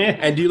 wine,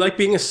 and do you like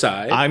being a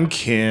side? I'm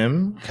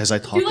Kim because I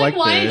talk Do you like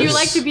wine? this. Do you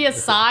like to be a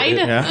side?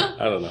 Yeah.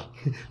 I don't know.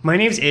 my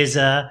name's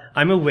Izza.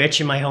 I'm a witch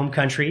in my home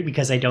country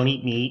because I don't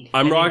eat meat.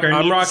 I'm I think Bernie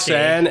eats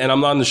Roxanne, and I'm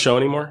not on the show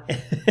anymore.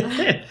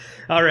 steak.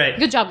 All right.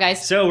 Good job,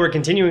 guys. So we're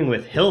continuing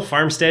with Hill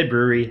Farmstead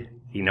Brewery,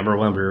 the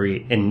 #1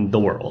 brewery in the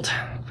world.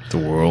 The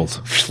world.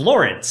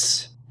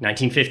 Florence,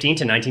 1915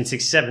 to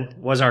 1967,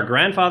 was our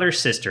grandfather's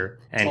sister,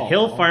 and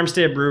Hill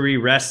Farmstead Brewery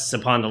rests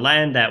upon the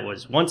land that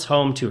was once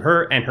home to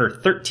her and her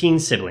 13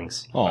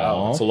 siblings. Wow,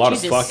 Aww. it's a lot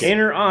Jesus. of fucking. In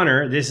her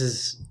honor, this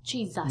is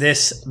Jesus.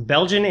 This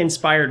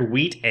Belgian-inspired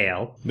wheat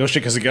ale No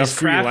shit, because it got is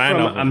free craft land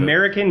from off of it.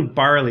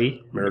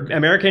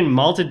 American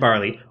malted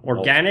barley,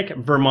 organic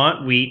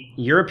Vermont wheat,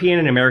 European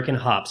and American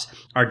hops,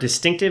 our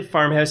distinctive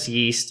farmhouse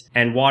yeast,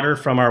 and water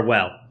from our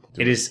well.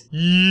 It is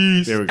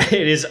There we go.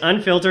 it is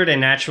unfiltered and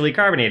naturally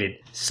carbonated,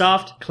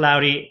 soft,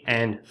 cloudy,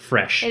 and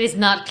fresh. It is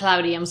not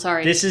cloudy, I'm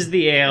sorry. This is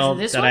the ale Is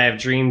it this that one? I have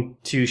dreamed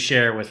to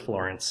share with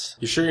Florence.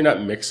 You sure you're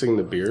not mixing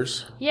the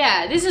beers?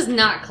 Yeah, this is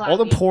not cloudy. All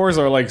the pours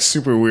are like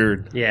super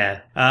weird. Yeah.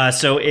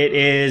 So it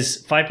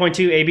is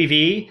 5.2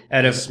 ABV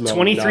out of smell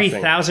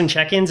 23,000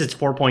 check-ins. It's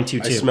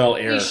 4.22. I smell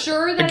air. Are you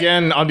sure that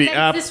Again, on the that's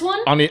app, this one?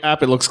 on the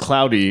app, it looks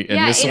cloudy, and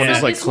Yeah, this it's one is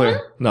not like this clear.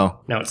 one? No.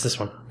 No, it's this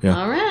one. Yeah.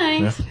 All right.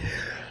 Yeah.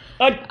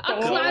 A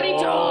cloudy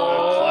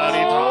dog.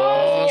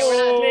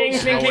 Cling,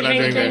 cling, we're not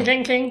cling, doing cling, that.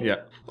 cling, cling. Yeah.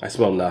 I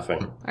smell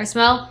nothing. I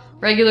smell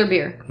regular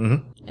beer.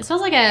 Mm-hmm. It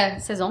smells like a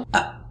saison.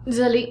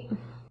 Désolé.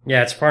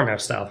 Yeah, it's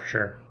farmhouse style for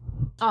sure.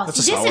 Oh,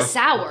 That's see, a this is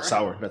sour.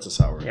 Sour. That's a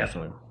sour. Yeah.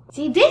 Definitely.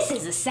 See, this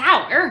is a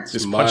sour.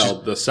 It's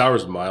mild. The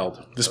sour's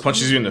mild. This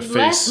punches you in the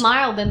Less face.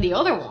 mild than the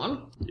other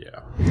one. Yeah.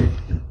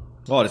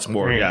 Oh, it's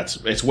more. Yeah,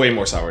 it's way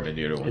more sour than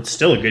the other one. It's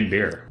still a good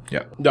beer.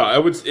 Yeah.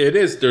 No, it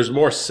is. There's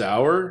more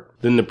sour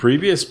than the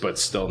previous, but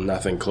still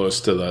nothing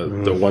close to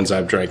the ones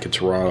I've drank in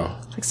Toronto.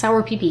 Like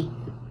sour pee-pee.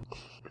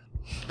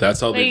 That's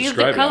how they Like,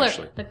 describe the color. it,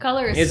 actually. The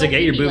color is It's so to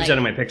get your boobs pee-pee-like. out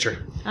of my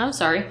picture. I'm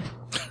sorry.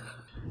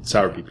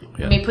 Sour pee-pee.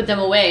 Let me put them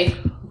away.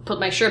 Put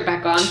my shirt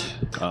back on.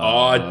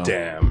 Oh,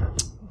 damn.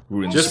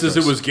 Just as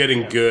it was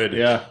getting good.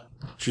 Yeah.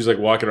 She's like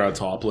walking around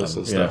topless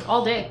and stuff.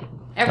 All day.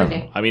 Every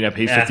day. I mean, I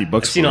paid Yeah, $50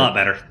 I've seen for a it. lot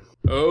better.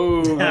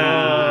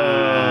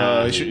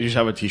 Oh. You should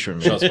have a T-shirt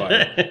made. Shots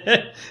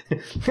fired.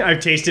 I've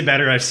tasted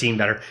better. I've seen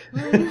better. I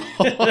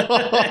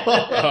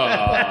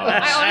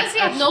honestly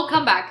have no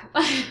comeback.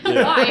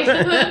 Why?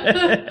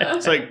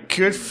 It's like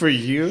good for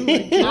you.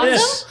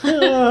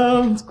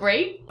 Awesome. It's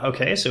great.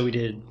 Okay, so we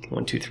did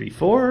 1, 2, 3,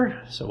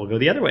 4. So we'll go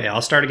the other way.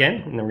 I'll start again,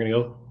 and then we're gonna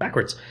go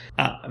backwards.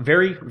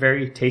 Very,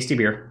 very tasty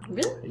beer.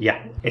 Really?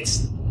 Yeah,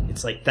 it's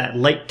like that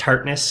light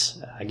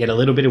tartness. I get a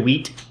little bit of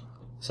wheat,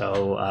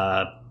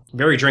 so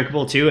very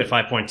drinkable too at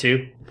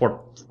 5.2.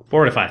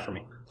 4 out of 5 for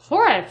me.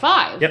 4 out of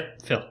 5.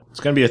 Yep, Phil. It's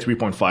gonna be a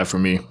 3.5 for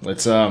me.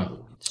 It's a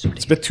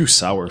bit too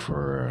sour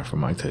for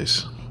my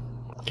taste.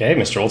 Okay,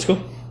 Mr. Old School.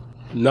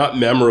 Not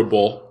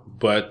memorable,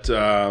 but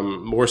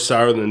more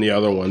sour than the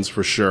other ones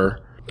for sure.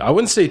 I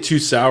wouldn't say too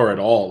sour at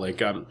all.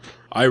 Like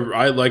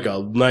I like a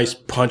nice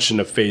punch in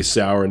the face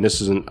sour, and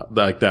this isn't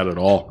like that at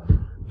all.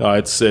 No,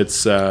 it's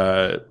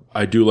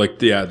I do like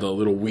the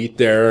little wheat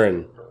there,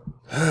 and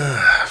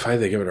if I had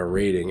to give it a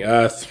rating,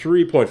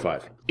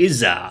 3.5.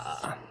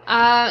 Izza.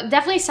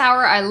 Definitely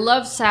sour. I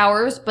love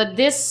sours, but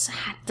this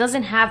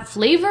doesn't have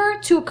flavor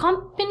to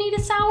accompany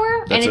the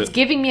sour, That's and it's it.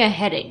 giving me a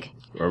headache.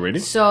 Already?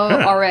 So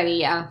already,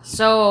 yeah.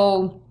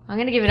 So I'm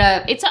gonna give it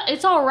a.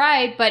 It's all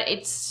right, but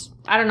it's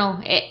I don't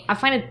know. I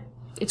find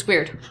it's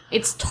weird.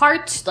 It's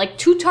tart, like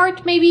too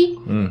tart maybe.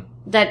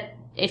 That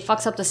it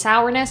fucks up the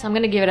sourness. I'm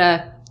gonna give it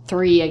a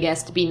 3, I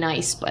guess, to be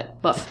nice,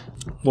 but buff.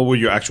 What would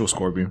your actual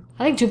score be?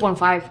 I think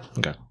 2.5.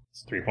 Okay.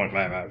 It's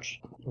 3.5 ouch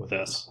with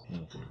us.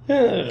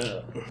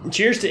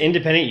 Cheers to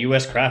independent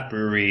U.S. craft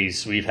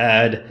breweries. We've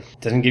had,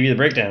 doesn't give you the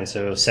breakdown,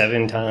 so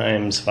 7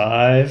 times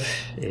 5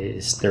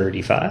 is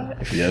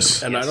 35.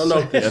 Yes. And I don't know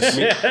if this is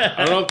me, I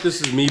don't know if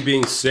this is me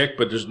being sick,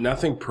 but there's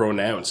nothing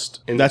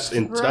pronounced in That's- this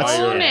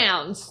entire.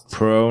 Pronouns.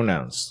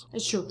 Pronounced.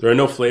 It's true. There are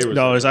no flavors.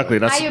 No, exactly.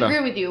 That's I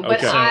agree with you,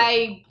 but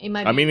Okay. it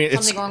might be I mean, it's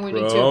something wrong with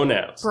me too.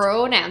 Pronounced.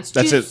 Pronouns.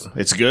 That's Juice. it.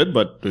 It's good,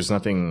 but there's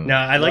nothing. No,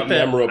 I like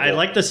memorable. I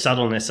like the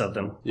subtleness of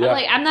them. Yeah.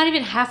 I'm not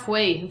even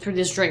halfway through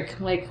this drink.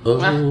 Like,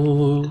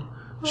 Oh,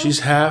 she's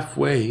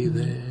halfway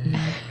there.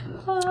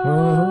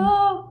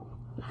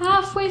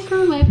 halfway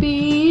through my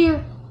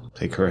beer.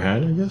 Take her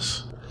hand, I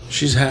guess.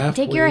 She's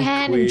halfway. Take your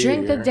hand and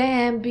drink the queer.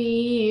 damn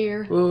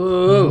beer.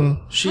 Oh,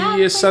 she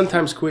is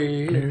sometimes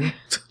queer.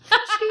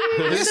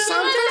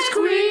 Sometimes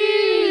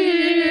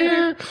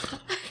queer.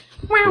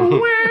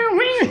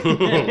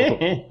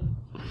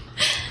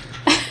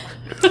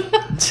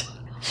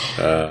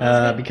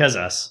 Because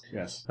us.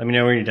 Yes. Let me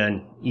know when you're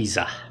done.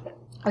 Isa.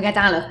 Ok,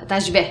 attends là.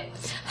 Attends, j'y vais.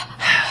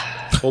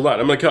 Hold on,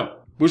 I'm gonna come.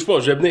 Bouge pas,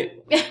 je vais venir.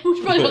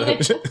 Bouge pas, journée.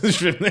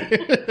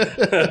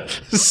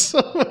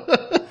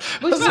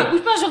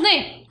 Bouge pas,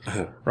 journée.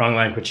 Wrong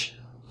language.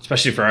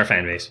 Especially for our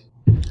fan base.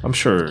 I'm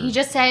sure. He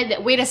just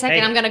said, wait a second,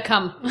 Hey. I'm gonna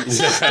come. But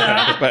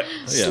yeah.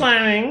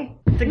 Slamming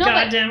the No, but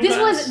goddamn this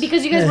glass. was,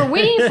 because you guys were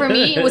waiting for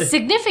me, it was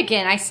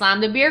significant. I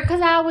slammed the beer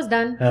because I was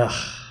done. Ugh.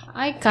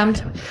 I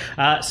cummed.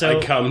 So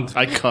I come.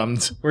 I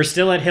cummed. we're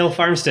still at Hill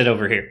Farmstead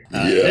over here.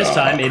 This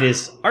time it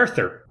is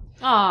Arthur.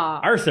 Aw.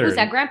 Arthur. Who's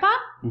that, Grandpa?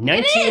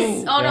 19 It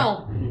is! Oh,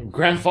 no.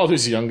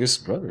 Grandfather's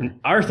youngest brother.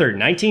 Arthur,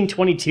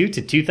 1922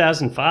 to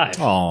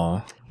 2005.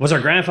 Aw. Was our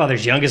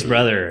grandfather's youngest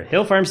brother.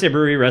 Hill Farmstead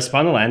Brewery rests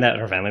upon the land that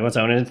our family once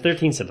owned and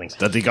 13 siblings.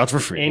 That they got for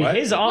free. In What?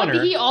 his But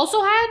honor, he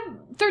also had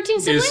 13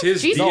 siblings? Is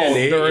his Jesus.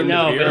 DNA they're- in the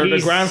no, beer? but They're the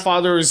he's-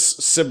 grandfather's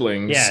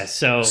siblings. Yeah,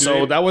 so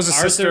that was a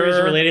Arthur sister.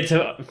 is related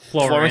to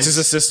Florence. Florence is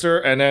a sister,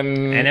 and then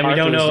we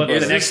don't know Arthur's the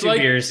brother. next two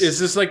beers. Is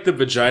this like the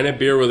vagina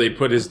beer where they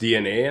put his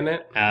DNA in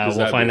it? 'Cause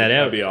we'll find that out.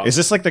 that'd be awesome. Is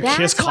this like the That's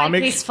Kiss why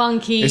comic? it tastes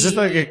funky. Is this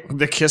like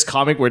the Kiss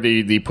comic where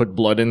they put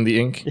blood in the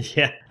ink?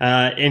 Yeah.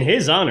 In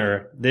his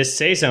honor, this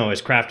saison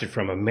is crafted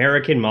from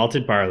American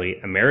malted barley,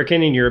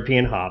 American and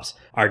European hops,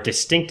 our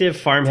distinctive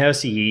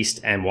farmhouse yeast,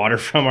 and water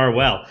from our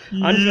well.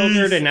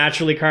 Unfiltered and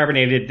naturally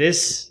carbonated,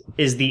 this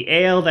is the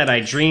ale that I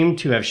dreamed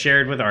to have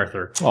shared with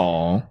Arthur.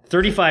 Aw.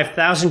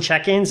 35,000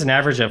 check-ins, an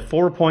average of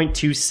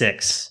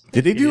 4.26.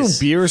 Did they do is-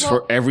 beers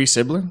for every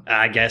sibling?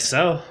 I guess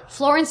so.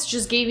 Florence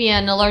just gave me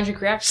an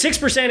allergic reaction.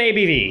 6%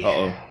 ABV.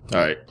 Oh.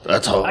 Alright.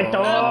 That's all. Cling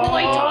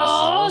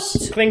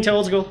to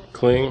old school.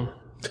 Cling?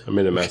 I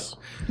made a mess.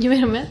 You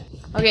made a myth?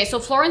 Okay, so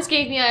Florence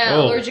gave me an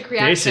allergic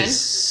reaction. This is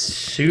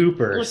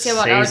super Let's see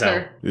about saison.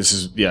 Arthur. This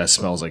is, yeah, it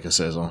smells like a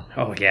saison.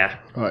 Oh, yeah.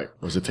 Alright.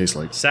 What does it taste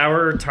like?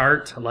 Sour,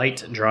 tart,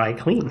 light, dry,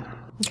 clean.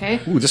 Okay,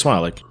 Ooh, this one I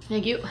like.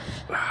 thank you.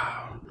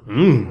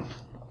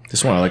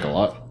 This one I like a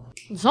lot.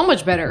 So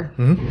much better.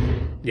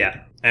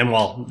 Yeah. And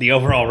well, the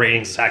overall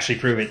ratings actually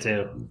prove it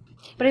too.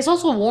 But it's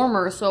also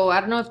warmer, so I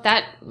don't know if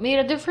that made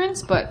a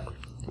difference, but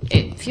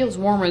it feels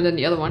warmer than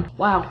the other one.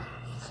 Wow.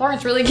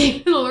 Florence really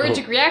gave me an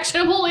allergic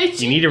reaction. I'm all Do you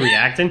itchy. need a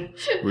reactant?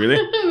 Really?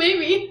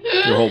 Maybe.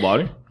 Your whole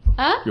body?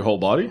 Huh? Your whole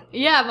body?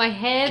 Yeah, my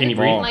head, Can you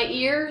breathe? my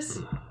ears.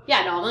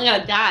 Yeah, no, I'm not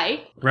gonna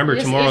die. Remember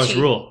Just tomorrow's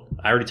itchy. rule.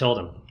 I already told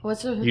him.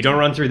 What's the... You don't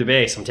run through the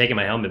base. I'm taking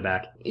my helmet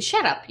back.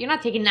 Shut up. You're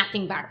not taking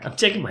nothing back. I'm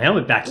taking my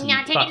helmet back. You're you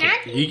not taking fucking-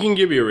 that? He can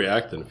give you a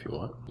reactant if you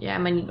want. Yeah, I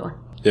might need one.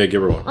 Yeah,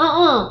 give her one.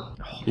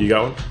 You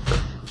got one?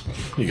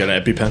 You got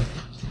an EpiPen?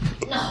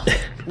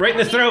 Right in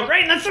the throat.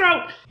 Right in the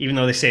throat. Even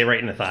though they say right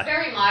in the thigh.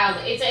 Very mild.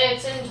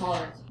 It's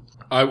intolerant.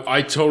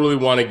 I totally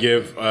want to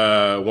give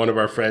one of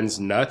our friends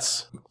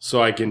nuts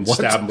so I can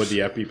stab him with the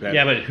EpiPen.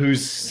 Yeah, but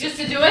who's... Just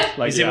to do it?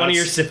 Is it one of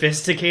your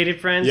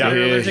sophisticated friends Yeah. who are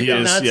Yeah, allergic he to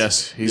is. nuts?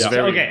 Yes, he's Yeah.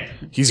 very. Okay.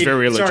 He's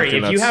very allergic Sorry, to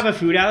if nuts. you have a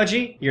food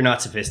allergy, you're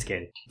not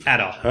sophisticated at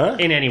all. Huh?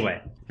 In any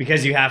way.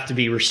 Because you have to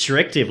be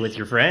restrictive with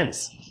your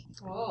friends.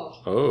 Oh,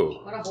 Oh,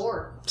 what a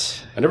whore.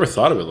 I never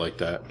thought of it like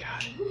that.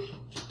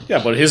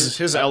 Yeah, but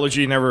his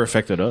allergy never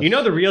affected us. You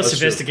know the real That's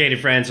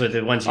sophisticated friends with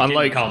the ones you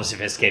Unlike- didn't call the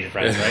sophisticated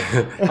friends,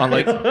 right?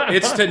 Unlike,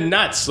 It's to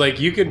nuts. Like,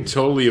 you can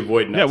totally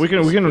avoid nuts. yeah, we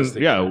can,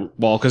 Sophisticated. yeah.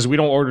 Well, because we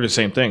don't order the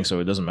same thing, so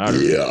it doesn't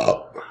matter.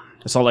 Yeah,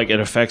 it's not like it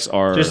affects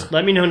our. Just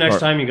let me know next Or-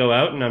 time you go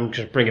out, and I'm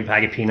just bringing a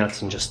bag of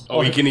peanuts and just...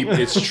 Oh, you can eat.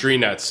 It's tree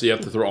nuts, so you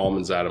have to throw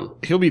almonds at him.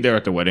 He'll be there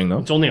at the wedding, though.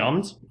 It's only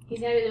almonds? He's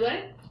gonna be doing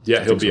it?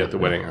 Yeah, he'll be at the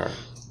wedding.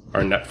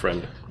 Our nut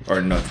friend. Or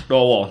nut.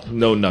 Oh well,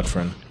 no nut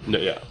friend. No,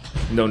 yeah.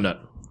 No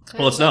nut.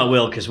 Well, it's not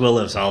Will, because Will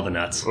loves all the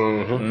nuts.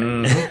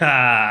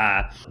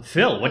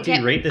 Phil, what do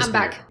you rate this I'm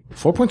beer? back.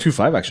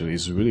 4.25 actually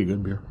is a really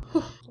good beer.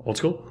 Old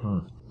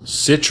school?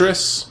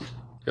 Citrus.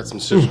 Got some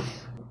citrus.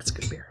 It's a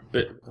good beer.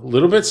 A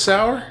little bit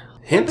sour.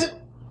 Hint.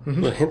 A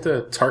little hint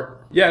of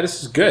tart. Yeah,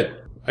 this is good.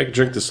 I could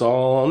drink this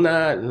all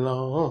night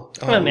long.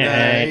 All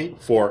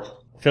night. 4.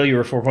 Phil, you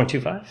were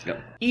 4.25?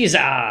 Yep.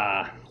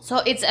 Isa! So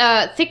it's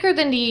thicker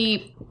than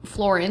the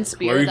Florence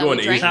beer. Why are you that going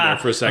we drank. Asian there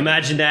for a second?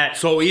 Imagine that.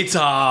 So it's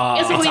So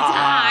it's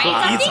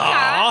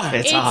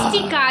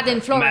thicker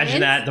than Florence.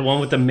 Imagine that. The one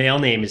with the male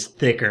name is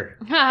thicker.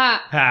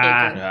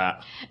 Haha.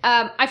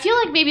 Ha. I feel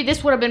like maybe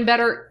this would have been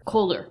better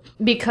colder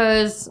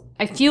because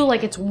I feel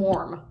like it's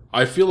warm.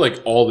 I feel like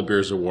all the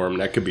beers are warm.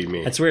 That could be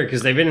me. That's weird,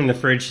 because they've been in the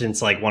fridge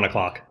since like 1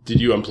 o'clock. Did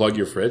you unplug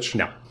your fridge?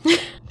 No.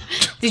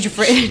 Did you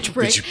fridge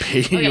break? Did you pay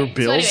your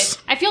bills? So anyways,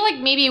 I feel like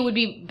maybe it would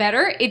be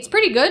better. It's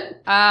pretty good.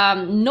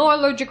 No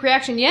allergic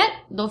reaction yet.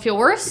 Don't feel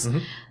worse.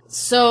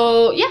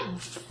 So yeah,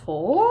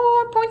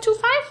 4.25.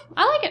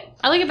 I like it.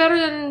 I like it better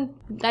than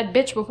that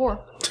bitch before.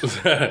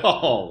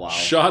 Oh wow.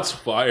 Shots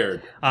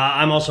fired.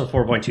 I'm also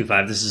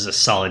 4.25. This is a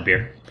solid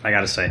beer, I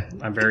gotta say.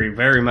 I very,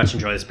 very much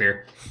enjoy this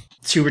beer.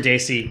 Super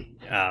tasty.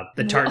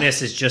 The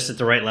tartness is just at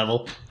the right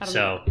level.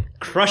 So,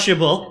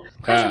 crushable.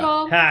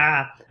 Crushable.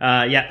 Ha!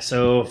 Yeah,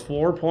 so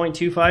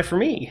 4.25 for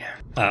me.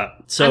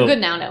 So I'm good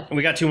now.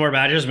 We got 2 more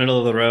badges, middle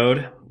of the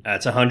road.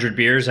 It's 100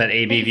 beers at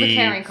Thank you for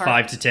carrying, ABV Carl.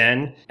 5 to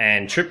 10.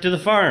 And trip to the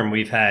farm,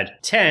 we've had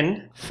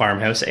 10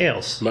 farmhouse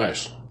ales.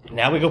 Nice.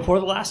 Now we go pour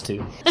the last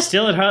 2.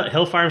 Still at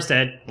Hill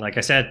Farmstead. Like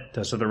I said,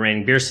 those are the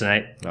reigning beers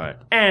tonight. All right.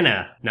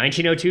 Anna,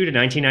 1902 to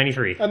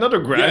 1993.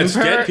 Another Yeah, it's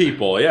dead grandparent.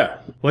 people. Yeah.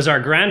 Was our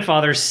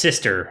grandfather's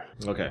sister.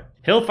 Okay.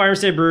 Hill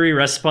Farmstead Brewery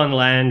rests upon the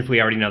land.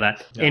 We already know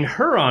that. In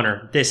her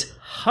honor, this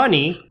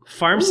honey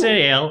Farmstead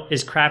Ale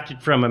is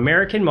crafted from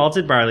American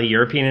malted barley,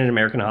 European and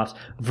American hops,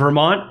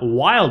 Vermont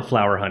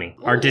wildflower honey.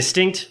 Our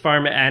distinct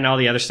farm and all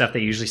the other stuff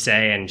they usually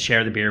say and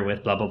share the beer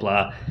with, blah, blah,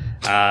 blah.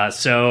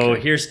 So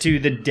here's to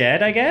the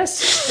dead, I guess.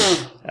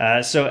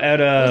 So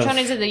out of... Which one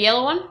is it? The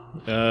yellow one?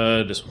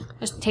 This one.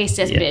 Just taste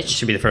this Yeah, bitch.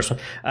 should be the first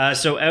one.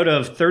 So out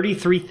of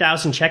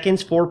 33,000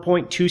 check-ins,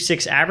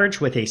 4.26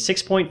 average with a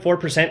 6.4%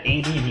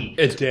 ABV.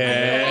 It's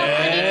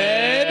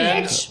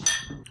dead.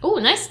 Bitch. Ooh,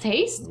 nice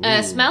taste.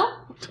 Smell?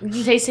 Did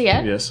you taste it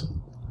yet? Yes.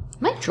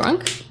 Am I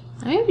drunk?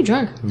 I may be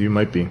drunk. You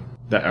might be.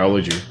 That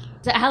allergy.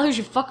 The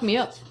allergy fucked me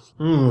up.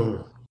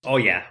 Oh,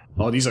 yeah.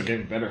 Oh, these are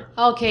getting better.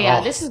 Okay,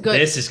 yeah, this is good.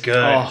 This is good.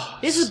 Oh,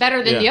 This is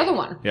better than the other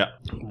one. yeah.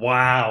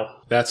 Wow.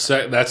 That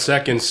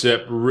second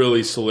sip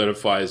really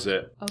solidifies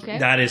it. Okay,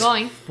 That is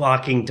going.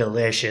 fucking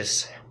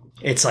delicious.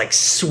 It's like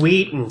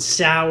sweet and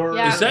sour.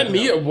 Yeah. Is that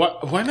me? Why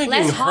am I Less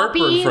getting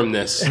heartburn hoppy. from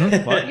this? You're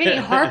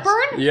getting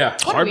heartburn? Yeah.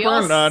 What are we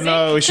all Heartburn?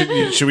 No,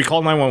 sick? should we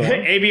call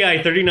 911?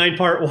 ABI 39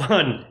 part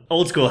 1.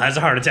 Old school has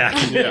a heart attack.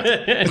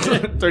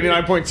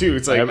 39.2.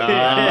 It's like,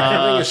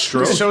 Having a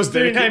stroke. this show's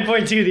dedicated.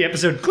 39.2, the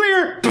episode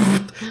clear.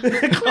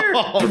 Clear.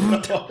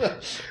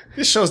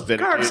 This show's Guard,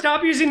 dedicated.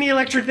 stop using the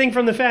electric thing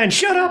from the fan.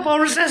 Shut up, I'll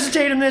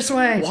resuscitate him this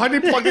way. Why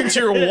did they plug into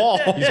your wall?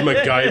 He's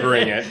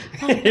MacGyvering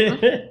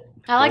it.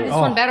 I like this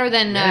one better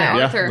than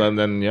Arthur.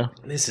 Yeah.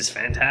 This is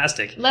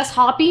fantastic. Less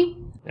hoppy.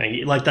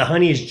 Like the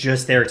honey is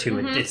just there too.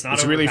 It's not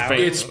It's really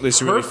overpowering. faint.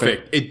 It's really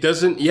perfect. It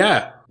doesn't.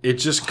 Yeah. It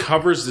just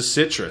covers the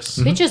citrus.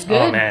 Bitch is good.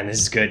 Oh man, this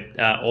is good.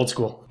 Old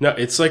school. No,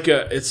 it's like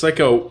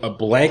a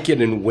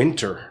blanket in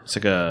winter. It's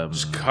like a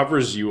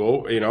Covers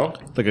you. You know.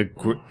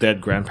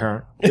 dead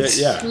grandparent.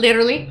 Yeah.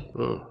 Literally.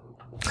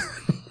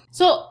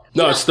 So,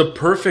 No, it's the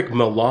perfect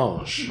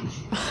melange.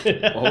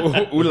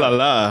 Oh, ooh la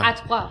la. à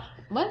trois.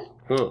 What?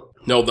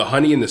 No, the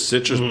honey and the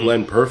citrus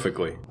blend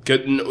perfectly.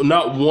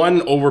 Not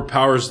one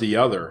overpowers the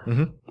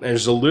other.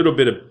 There's a little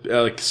bit of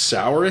like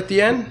sour at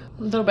the end.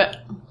 A little bit.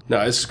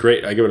 No, this is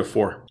great. I give it a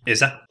 4. Is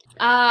that?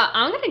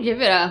 I'm gonna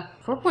give it a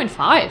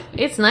 4.5.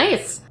 It's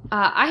nice.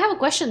 I have a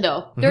question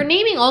though. They're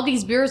naming all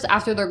these beers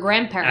after their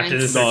grandparents. After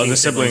the No, 13 the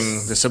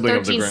siblings. sibling of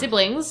the 13 grand.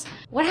 siblings.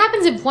 What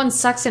happens if one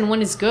sucks and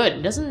one is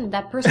good? Doesn't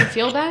that person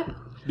feel bad?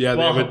 Yeah,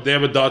 Well, they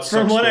have a dot.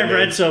 From what I've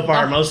read so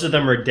far, most of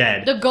them are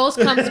dead. The ghost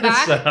comes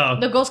back. So-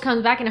 The ghost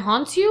comes back and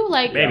haunts you.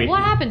 Like, Maybe.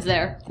 what happens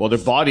there? Well, their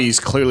body's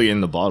clearly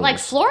in the bottle. Like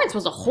Florence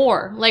was a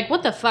whore. Like,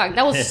 what the fuck?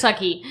 That was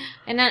sucky.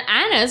 And then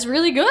Anna's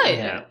really good.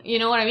 Yeah. You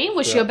know what I mean?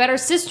 Was she a better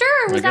sister,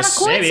 or was that a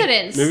guess maybe.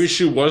 coincidence? Maybe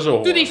she was a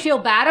whore. Do they feel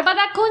bad about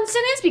that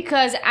coincidence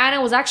because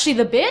Anna was actually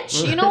the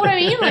bitch? You know what I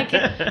mean? Like,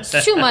 it's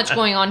too much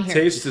going on here.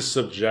 Taste is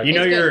subjective. You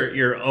know It's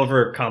you're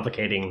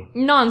overcomplicating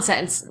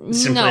Nonsense.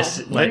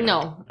 simplicity.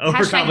 No.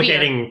 Hashtag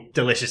beer. Overcomplicating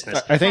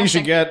deliciousness. I think you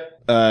should get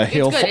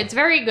Hill. It's good. It's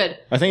very good.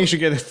 I think you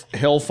should get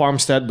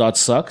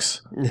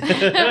hillfarmstead.sucks.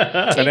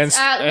 and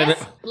then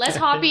Less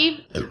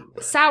hoppy,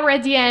 sour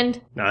at the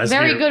end. No, this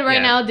Very beer- good right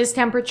yeah. now, this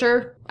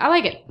temperature. I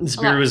like it. This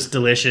A beer lot. was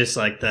delicious.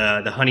 Like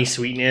the honey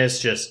sweetness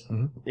just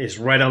is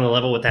right on the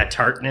level with that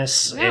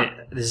tartness. Yeah.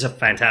 This is a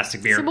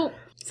fantastic beer. Simple.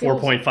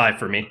 4.5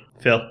 for me.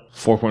 Phil.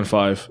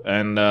 4.5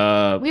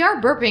 and We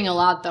are burping a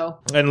lot, though.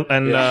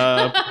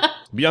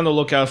 be on the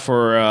lookout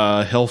for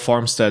Hill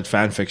Farmstead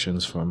fan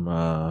fictions from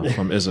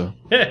Izzo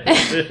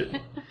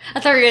I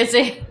thought you were going to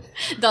say,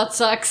 that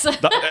sucks.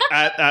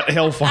 at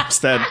Hill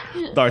Farmstead.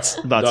 That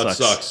sucks.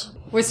 sucks.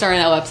 We're starting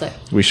that website.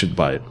 We should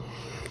buy it.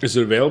 Is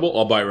it available?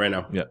 I'll buy it right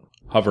now. Yeah.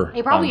 Hover.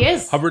 It probably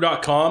is.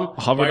 Hover.com.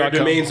 Hover.com. Buy your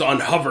domains on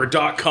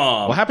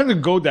hover.com. What happened to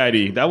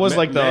GoDaddy? That was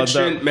like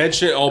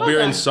mention all beer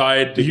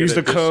inside. To use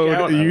get the a code.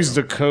 discount. Use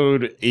the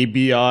code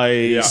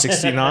ABI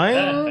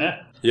 69.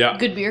 Yeah.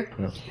 Good beer.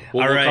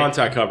 We'll All right.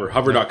 contact Hover.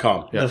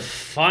 Hover.com. The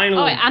final.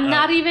 Oh, wait, I'm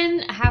not even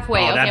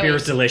halfway. Oh, okay, that beer wait.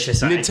 was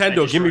delicious.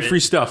 Nintendo, give me free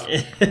stuff.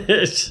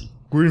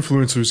 We're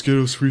influencers. Get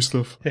us free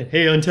stuff.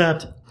 Hey,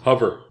 Untapped.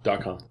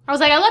 Hover.com. I was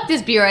like, I love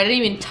this beer. I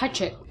didn't even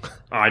touch it.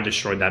 Oh, I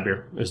destroyed that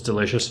beer. It was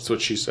delicious. That's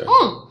what she said.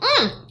 What?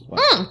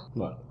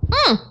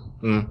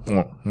 Look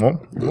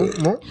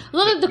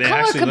at the They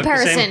color actually look the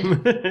comparison.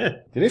 same.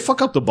 Did they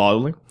fuck up the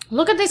bottling?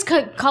 Look at this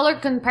color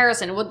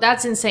comparison. Well,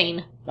 that's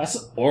insane. That's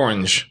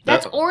orange.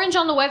 That's orange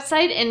on the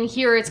website, and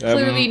here it's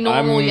clearly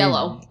normal I'm-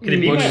 yellow. Could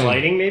it be my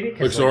lighting, maybe?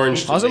 'Cause, Looks like,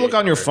 orange. How's it look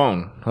on your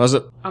phone? How's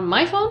it? On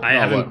my phone? I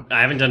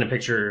haven't done a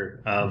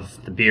picture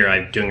of the beer.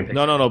 I'm doing a picture.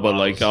 No, but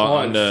like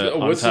on the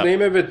What's the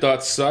name of it?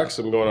 That sucks.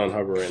 I'm going on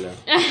Hover right now.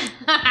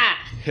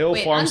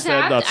 Wait,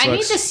 Untapped? I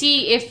need to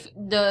see if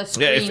the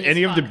screen Yeah, if is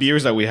any of the fucked.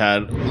 beers that we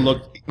had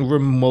looked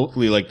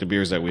remotely like the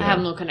beers that we I had.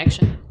 have no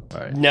connection.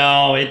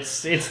 No,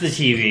 it's the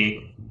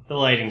TV. The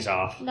lighting's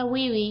off. The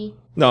wee wee.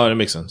 No, that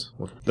makes sense.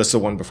 That's the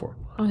one before.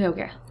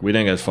 Okay. We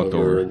didn't get fucked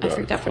over. I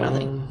freaked out for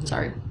nothing.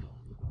 Sorry.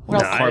 No,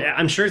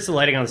 I'm sure it's the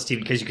lighting on this TV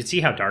because you can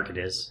see how dark it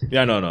is.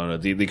 Yeah, no.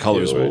 The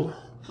colors, right?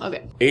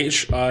 Okay.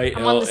 HILL.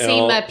 I'm on the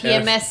same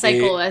PMS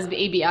cycle as the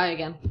ABI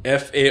again.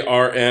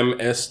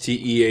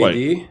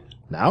 FARMSTEAD.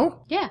 Now?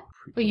 Yeah.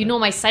 But you know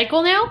my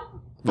cycle now?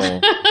 Well,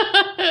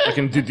 I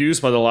can deduce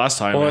by the last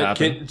time it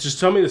happened. Just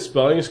tell me the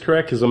spelling is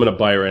correct because I'm going to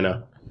buy it right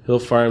now. Hill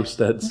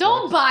Farmstead.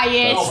 Don't buy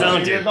it.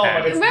 Don't do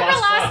that. Remember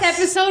last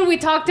episode we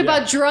talked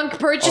about drunk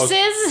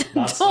purchases?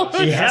 Don't.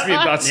 Ask me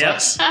if that Yeah.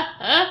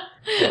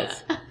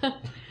 sucks.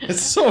 It's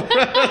so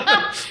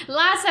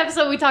Last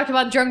episode we talked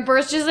about drunk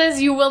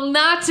purchases. You will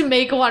not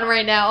make one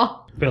right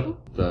now. Phil,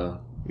 you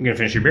gonna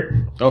finish your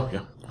beer? Oh,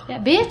 yeah. Yeah,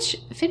 bitch.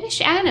 Finish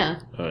Anna.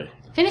 All right.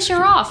 Finish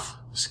her off.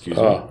 Excuse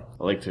me. I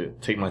like to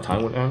take my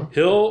time with Anna.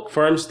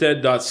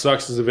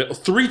 Hillfarmstead.sucks is available.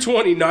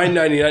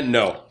 $329.99.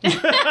 No.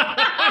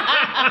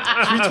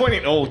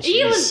 320. Oh,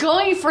 He was jeez.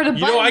 going for the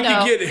button, You know I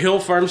though. could get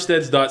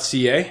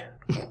hillfarmsteads.ca.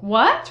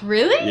 What?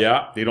 Really?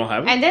 Yeah. They don't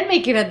have it? And then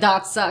make it a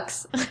dot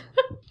sucks.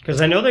 Because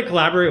I know they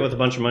collaborate with a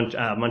bunch of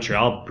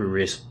Montreal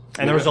breweries.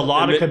 And there was a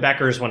lot of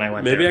Quebecers when I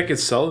went there. Maybe I could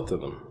sell it to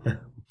them.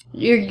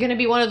 You're gonna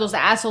be one of those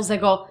assholes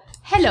that go,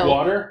 hello.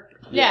 Water?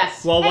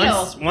 Yes. Well,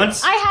 hello.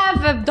 once I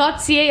have a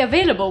 .ca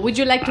available. Would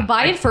you like to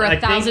buy it for I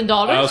think- $1,000?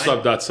 I also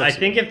have dot I six.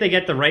 think if they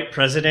get the right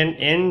president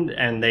in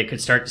and they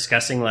could start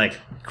discussing like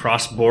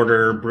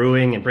cross-border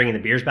brewing and bringing the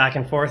beers back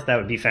and forth, that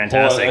would be Hold on,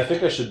 fantastic. I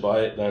think I should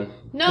buy it then.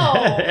 No.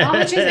 How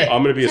much is it?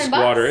 I'm going to be a 10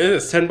 squatter. bucks? It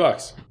is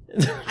 $10.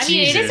 I mean,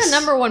 it is Jesus. a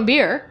number one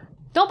beer.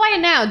 Don't buy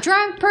it now.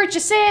 Drunk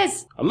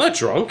purchases. I'm not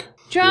drunk.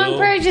 Drunk Still-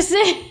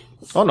 purchases.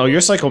 Oh, no, your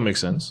cycle makes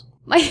sense.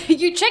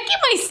 You checking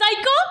my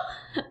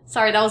cycle?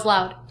 Sorry, that was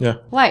loud. Yeah.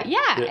 What? Yeah,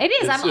 it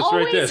is. it's I'm right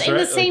always this, in right?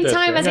 the same Like this,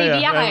 time right? as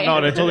ABI. No,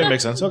 that totally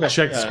makes sense. Okay.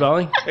 Check the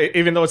spelling.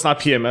 Even though it's not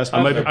PMS.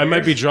 I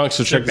might be drunk,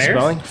 so check the Bears?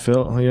 spelling.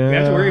 Phil, yeah. We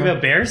have to worry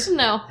about bears?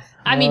 No.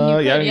 I mean, you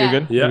could, yeah, yeah. you're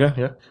good. Yeah. You're good,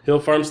 yeah. It's very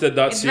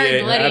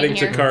Hillfarmstead.ca, bloody adding in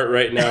to here. cart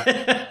right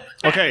now.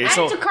 Okay, Add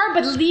so it to carp,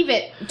 but leave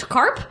it. To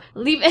carp?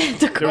 Leave it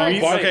to cart. we-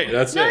 No, okay,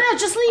 That's it. no,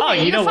 just leave it.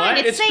 you You're know fine.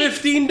 what? It's It's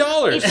safe.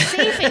 $15. It's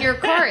safe in your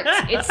cart.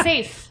 It's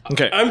safe.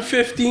 okay. I'm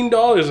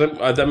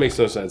 $15. That makes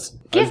no sense.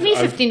 Give me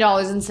I'm-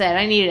 $15 instead.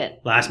 I need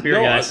it. Last beer,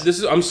 No,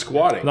 guys. I'm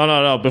squatting.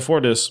 No.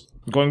 Before this,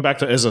 going back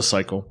to Izza's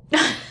cycle.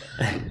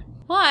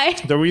 Why?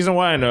 The reason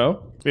why I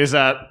know is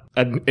that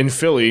in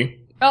Philly,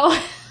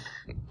 Oh.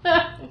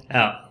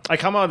 Oh. I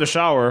come out of the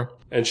shower.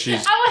 And she's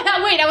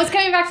Wait, I was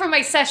coming back from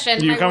my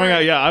session. You my coming work.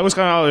 out? Yeah, I was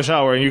coming out of the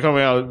shower, and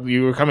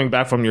you were coming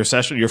back from your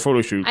session, your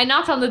photo shoot. I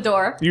knocked on the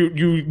door. You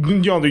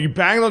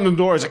banged on the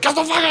door. It's like, get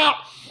the fuck out!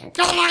 Get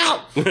the fuck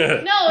out!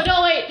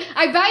 No, wait.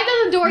 I banged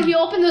on the door. He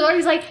opened the door.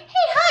 He's like, hey,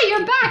 hi,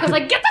 you're back. I was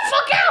like, get the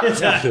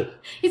fuck out.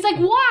 He's like,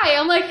 why?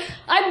 I'm like,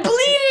 I'm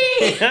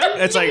bleeding.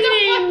 It's like,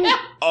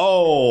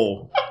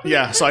 oh,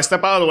 yeah. So I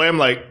step out of the way. I'm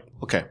like,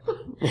 okay,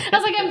 I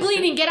was like, I'm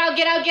bleeding. Get out,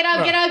 get out, get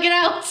out, get out, get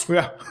out.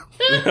 yeah.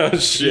 oh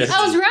shit.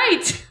 I was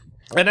right.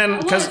 And then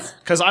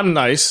because I'm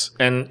nice,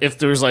 and if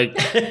there's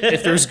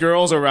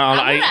girls around,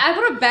 I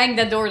would have banged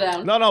that door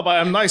down. no, but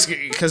I'm nice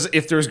because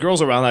if there's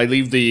girls around, I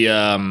leave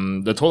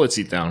the toilet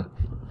seat down.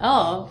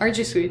 Oh, aren't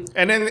you sweet?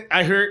 And then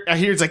I hear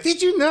it's like,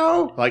 did you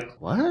know? Like,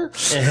 what?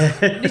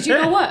 Did you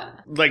know what?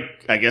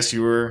 Like, I guess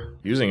you were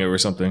using it or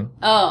something.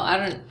 Oh,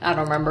 I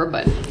don't remember,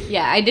 but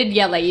yeah, I did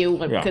yell at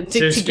you Yeah.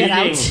 to So get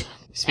out.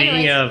 speaking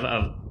Anyways.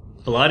 of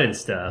blood and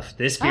stuff,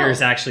 this beer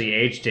is actually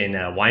aged in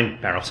wine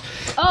barrels.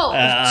 Oh,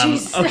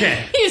 jeez.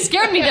 okay. You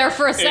scared me there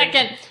for a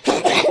second.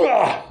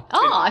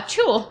 Oh,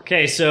 cool.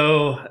 Okay,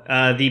 so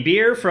the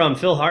beer from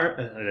Phil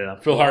Hartman.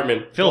 Phil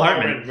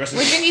Hartman. We're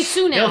drinking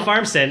Sue Hill now.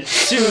 Farmstead,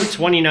 Sue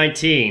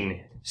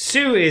 2019.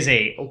 Sue is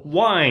a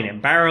wine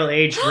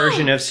barrel-aged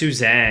version of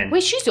Suzanne.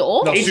 Wait, she's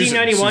old? No.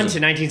 1891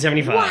 Susan. to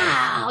 1975.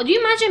 Wow. Do you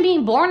imagine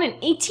being born in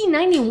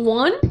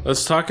 1891?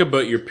 Let's talk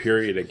about your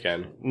period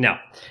again. No.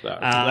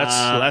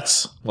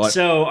 Let's what?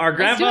 So our do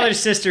grandfather's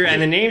it. sister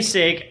and the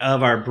namesake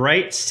of our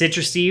bright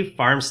citrusy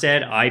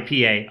Farmstead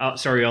IPA. Oh,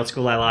 sorry, old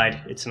school, I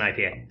lied. It's an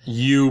IPA.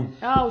 You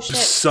Oh, shit.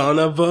 son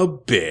of a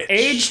bitch.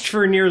 Aged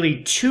for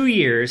nearly 2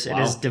 years, it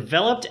has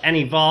developed and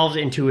evolved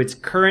into its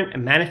current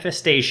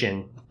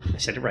manifestation. I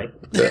said it right.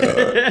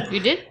 You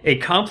did? A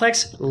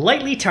complex,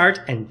 lightly tart,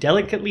 and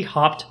delicately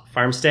hopped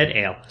Farmstead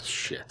ale.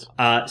 Shit.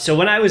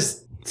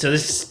 So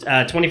this is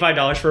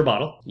 $25 for a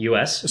bottle,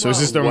 US. So is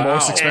this the Wow.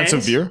 most expensive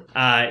And,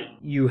 beer?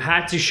 You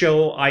had to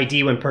show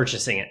ID when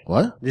purchasing it.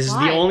 What? This is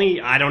Why? the only,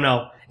 I don't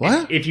know.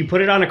 What? If you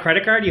put it on a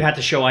credit card, you had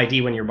to show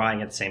ID when you're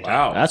buying at the same time.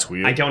 Wow. That's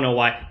weird. I don't know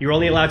why. You're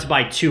only allowed to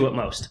buy 2 at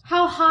most.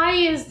 How high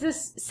is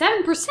this?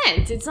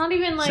 7%. It's not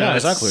even like... Yeah,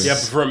 exactly. Yeah,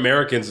 but for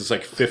Americans, it's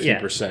like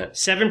 50%.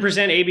 7%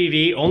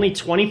 ABV, only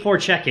 24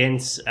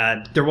 check-ins.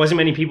 There wasn't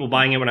many people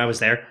buying it when I was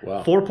there.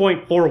 Wow.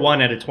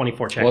 4.41 out of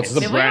 24 check-ins. Well, it's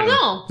the We don't brand.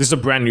 know. This is a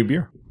brand new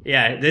beer.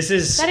 Yeah, this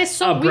is, That is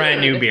so a brand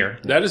new weird. beer.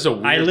 That is a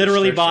weird I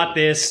literally restriction. bought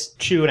this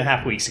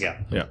 2.5 weeks ago.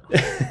 Yeah.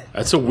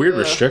 That's a weird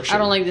restriction. I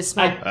don't like this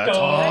smell.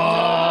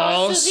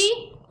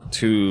 Susie?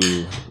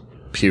 To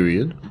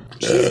period.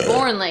 She's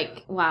born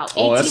like, wow, 1891.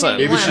 Oh, that's like-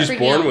 Maybe she's freaking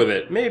born out. with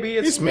it. Maybe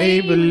it's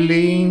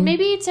Maybelline.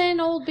 Maybe it's an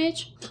old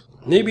bitch.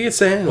 maybe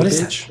it's a What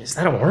is bitch. that? Is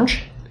that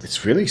orange?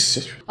 It's really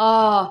citrus.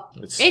 Oh,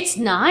 it's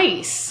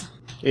nice.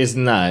 It's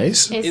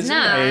nice. It's Is it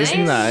nice. nice? It's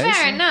nice.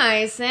 Very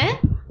nice, eh?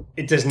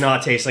 It does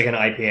not taste like an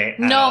IPA at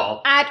No,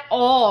 all. at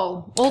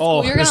all. Old Oh,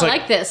 school, you're it's gonna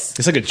like- like this.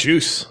 It's like a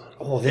juice.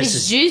 Oh, this It's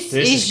is juice.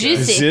 this It's is good.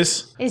 juicy. It's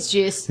this. It's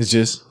juice. It's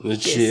just. The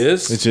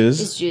jizz. It's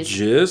just. It's juice.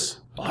 Jizz.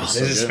 This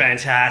is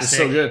fantastic. It's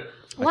so good.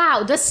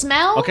 Wow, the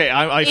smell. Okay,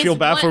 I feel It's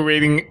bad for one-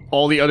 rating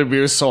all the other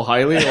beers so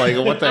highly. Like,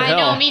 what the I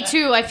hell? know, me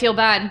too. I feel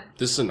bad.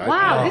 This is a nice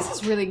Wow, this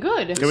is really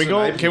good. Can we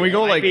go? Can we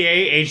go like? IPA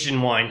aged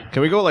in wine.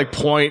 Can we go like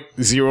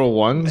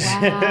 0.01?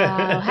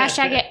 Wow.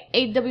 Hashtag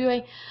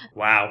AWA.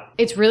 Wow.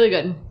 It's really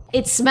good.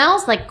 It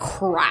smells like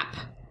crap.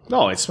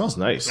 No, it smells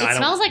nice. It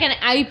smells like an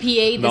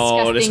IPA.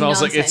 No, Disgusting it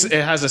smells nonsense. like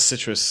it has a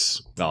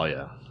citrus. Oh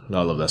yeah, no,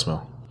 I love that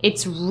smell.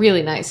 It's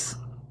really nice.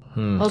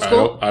 Old I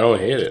school. don't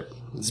hate it.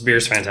 This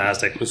beer's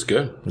fantastic. It's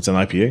good. It's an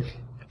IPA.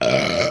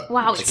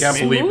 Wow, it's Can't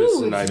believe this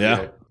is an smooth. IPA.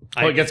 Yeah.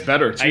 it gets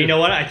better, too. You know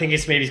what? I think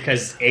it's maybe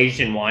because aged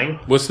in wine.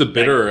 What's the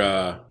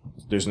bitter?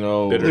 There's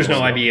no Bitter. There's no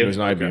There's IBU. There's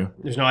no IBU.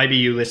 There's no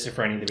IBU listed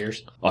for any of the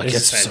beers. Oh, This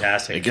is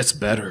fantastic. It gets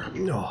better.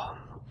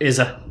 Is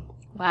a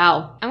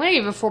Wow. I'm going to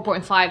give it a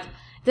 4.5.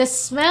 The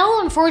smell,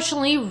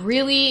 unfortunately,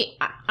 really,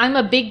 I'm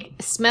a big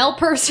smell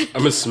person.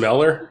 I'm a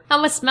smeller.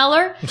 I'm a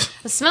smeller.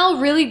 The smell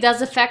really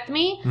does affect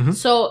me. Mm-hmm.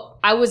 So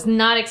I was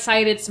not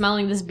excited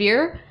smelling this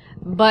beer,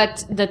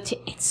 but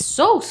it's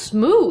so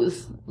smooth.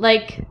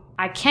 Like,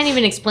 I can't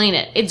even explain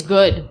it. It's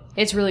good.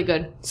 It's really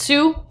good.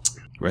 Sue,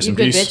 Rest you in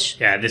good peace. bitch.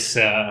 yeah.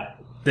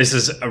 This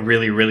is a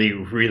really, really,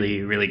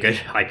 really, really good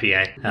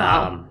IPA.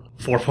 Wow.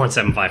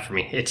 4.75 for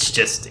me.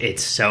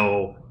 It's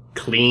so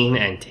clean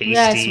and tasty.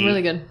 Yeah, it's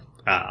really good.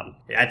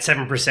 At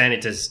 7%,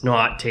 it does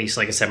not taste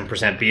like a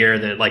 7% beer.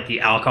 The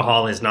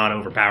alcohol is not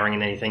overpowering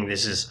in anything.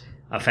 This is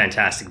a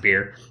fantastic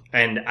beer.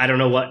 And I don't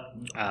know what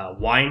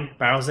wine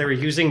barrels they were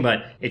using,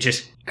 but it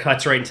just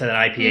cuts right into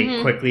that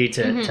IPA quickly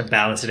to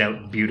balance it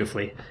out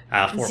beautifully.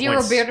 4 Zero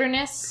points.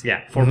 bitterness.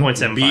 Yeah,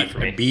 4.75 for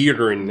me.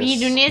 Bitterness.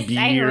 Bitterness.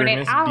 I heard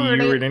it. I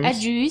heard it. A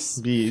juice.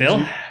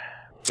 Phil?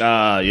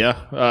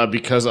 Yeah.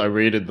 Because I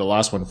rated the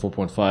last one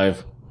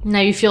 4.5. Now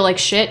you feel like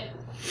shit.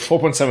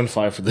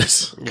 4.75 for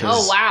this.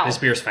 Oh, wow. This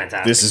beer's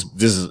fantastic. This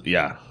is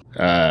yeah.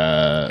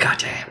 God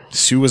damn.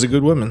 Sue was a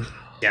good woman.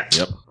 Yeah.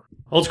 Yep.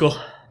 Old school.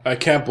 I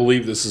can't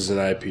believe this is an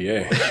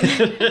IPA.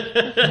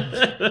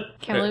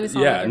 Can't believe it's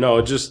not Yeah, good.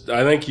 no, just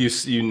I think you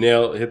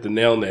hit the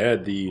nail on the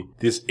head.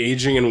 This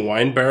aging in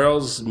wine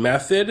barrels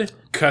method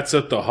cuts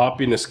out the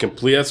hoppiness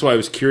completely. That's why I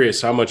was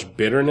curious how much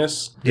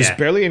bitterness, There's Yeah.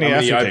 barely any how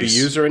many aftertaste.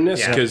 IBUs are in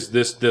this, Yeah. because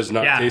this does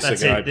not Yeah, taste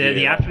that's like an it.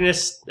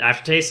 IPA. The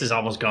aftertaste is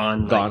almost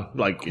gone. Gone.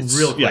 Like it's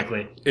Real yeah.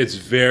 quickly. It's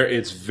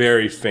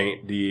very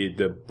faint.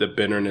 The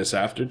bitterness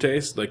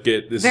aftertaste, like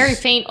this Very is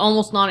faint,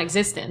 almost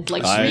non-existent.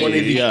 Like I- sweet. one of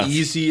the Yeah.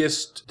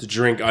 easiest to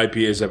drink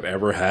IPAs I've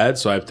ever had.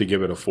 So I have to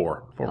give it a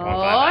 4. 4.5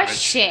 Oh, average.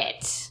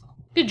 shit.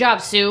 Good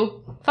job,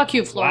 Sue. Fuck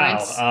you,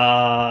 Florence.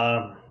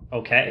 Wow.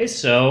 Okay,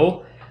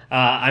 so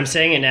I'm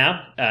saying it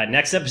now.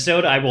 Next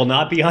episode, I will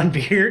not be on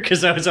beer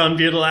because I was on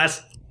beer the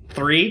last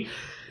 3.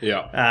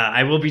 Yeah.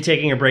 I will be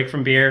taking a break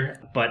from beer,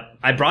 but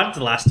I brought it to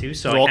the last 2,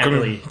 so I can't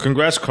really...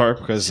 Congrats, Carp,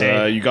 because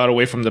Hey. you got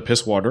away from the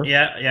piss water.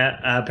 Yeah.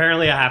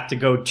 Apparently, I have to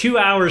go 2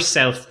 hours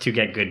south to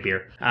get good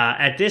beer.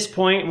 At this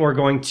point, we're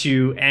going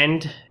to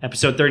end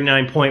episode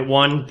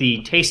 39.1,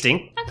 the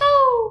tasting,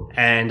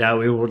 and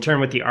we will return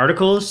with the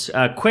articles.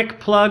 Quick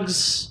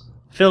plugs.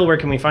 Phil, where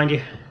can we find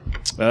you?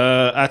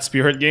 At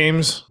Spearhead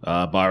Games,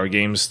 buy our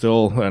games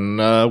still, and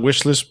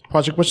wishlist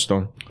Project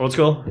Witchstone. Old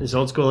School? Is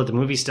Old School at the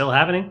movie still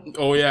happening?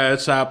 Oh yeah,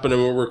 it's happening.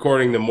 We're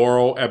recording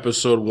tomorrow.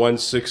 Episode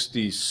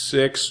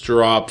 166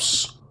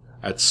 drops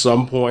at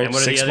some point. And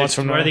what are, 6 the months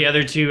other, from what now. are the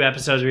other 2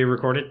 episodes we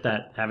recorded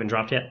that haven't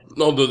dropped yet?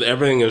 No,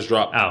 everything is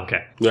dropped. Oh,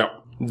 okay. Yeah.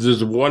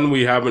 There's one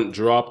we haven't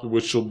dropped,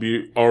 which will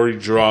be already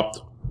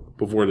dropped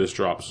before this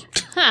drops.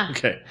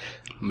 Okay.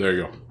 There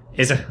you go.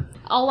 Is it?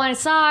 All wine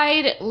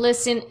aside,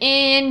 listen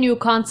in. New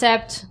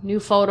concept, new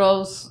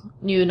photos,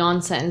 new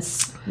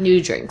nonsense,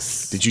 new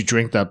drinks. Did you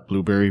drink that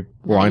blueberry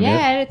wine yet?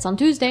 Yeah, it's on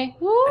Tuesday.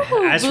 Woo!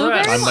 As for blueberry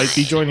us- I wine. might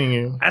be joining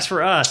you. As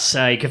for us,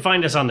 you can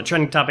find us on the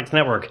Trending Topics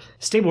Network,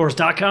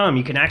 StableWars.com.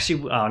 You can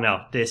actually... Oh,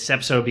 no. This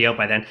episode will be out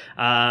by then.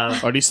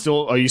 Are you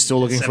still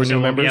looking for episode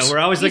new won't be members? out. We're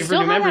always You looking for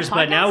still new have members, that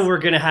but now podcast? we're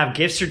going to have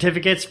gift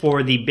certificates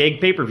for the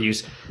big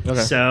pay-per-views. Okay.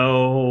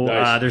 So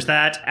Nice. there's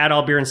that. At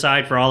All Beer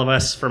Inside for all of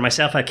us. For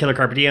myself, at Killer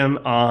Carpe Diem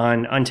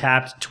on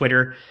Untapped,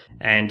 Twitter.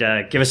 And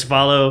give us a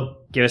follow.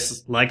 Give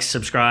us likes,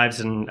 subscribes,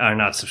 and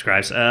not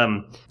subscribes.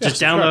 Just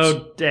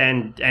download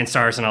and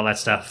stars and all that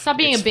stuff. Stop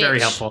being it's a bitch. very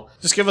helpful.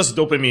 Just give us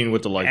dopamine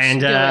with the likes. And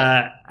Do it.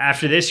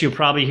 after this, you'll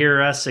probably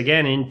hear us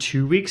again in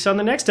 2 weeks on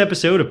the next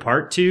episode of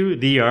Part 2,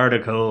 The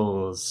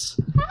Articles.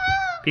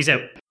 Peace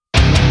out.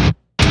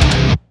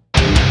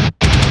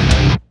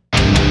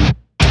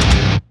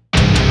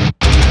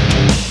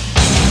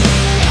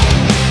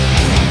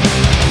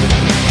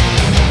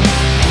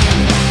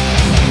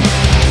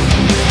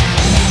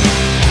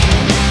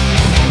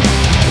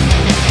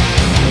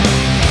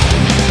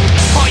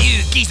 All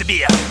you geese of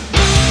beer.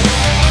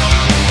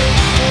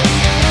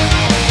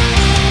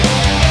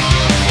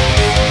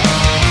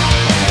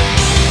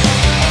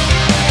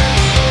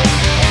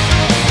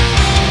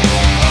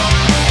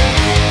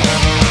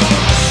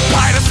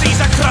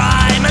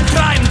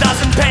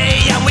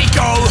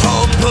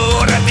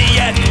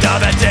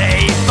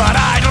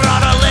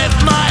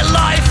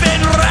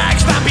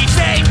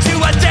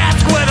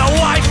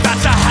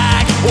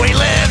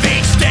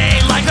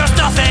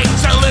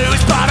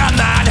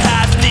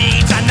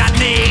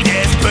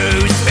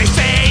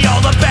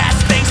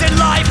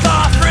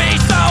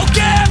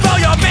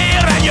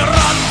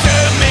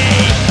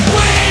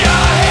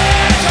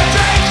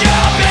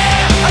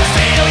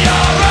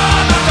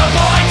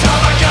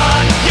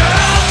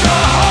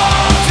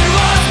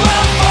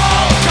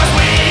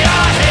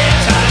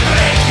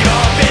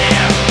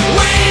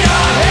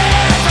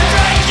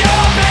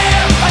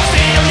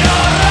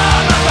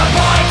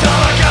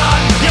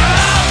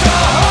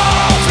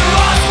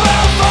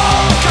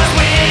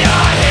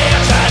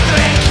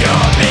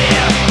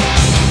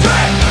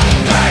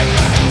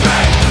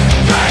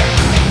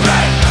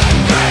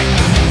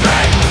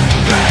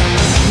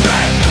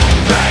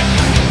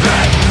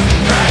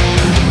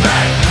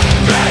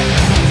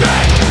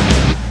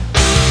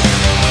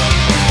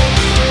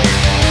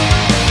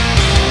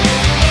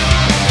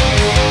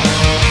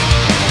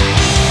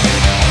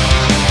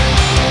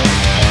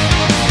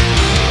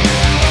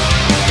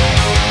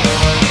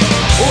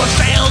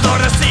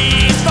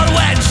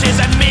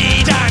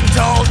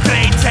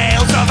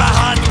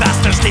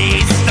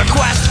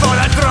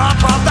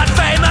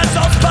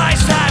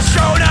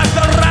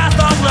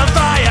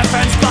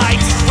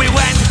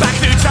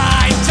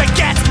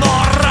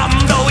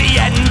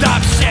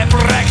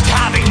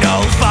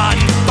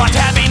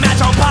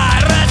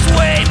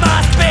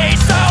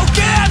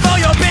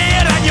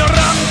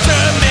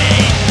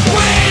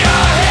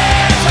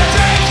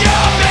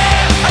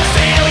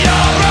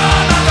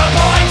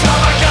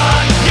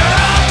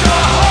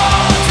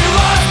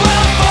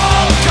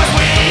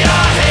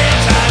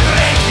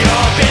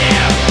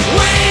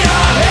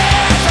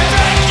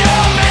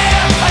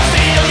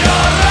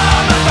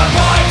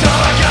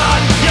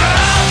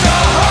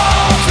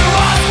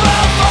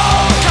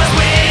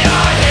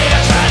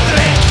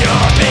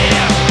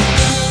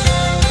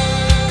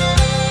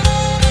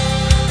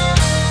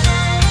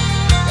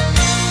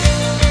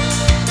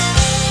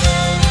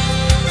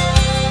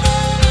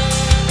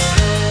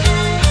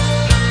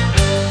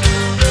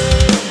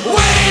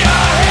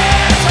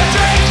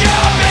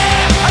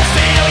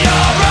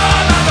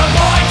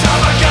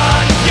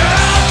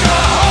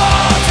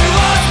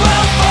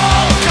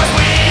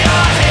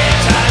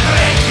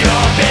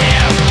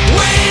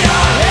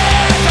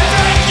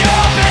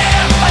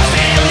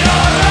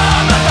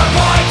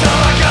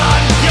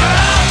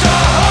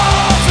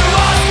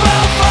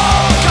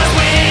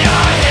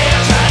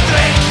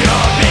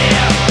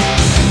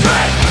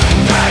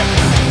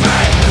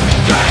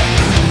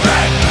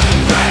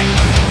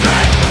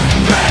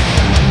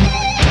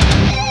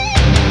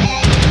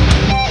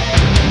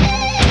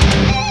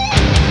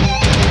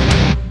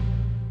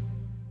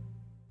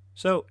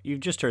 So, you've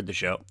just heard the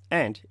show,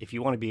 and if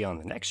you want to be on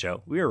the next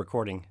show, we are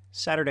recording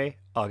Saturday,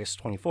 August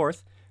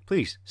 24th.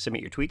 Please submit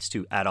your tweets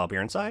to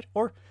 @allbeerinside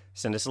or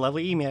send us a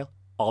lovely email,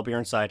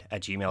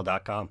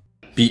 allbeerinside@gmail.com.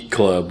 Beat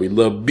Club. We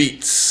love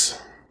beats.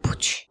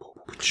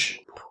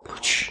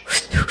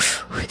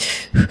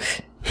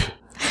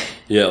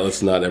 Yeah,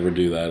 let's not ever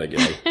do that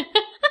again.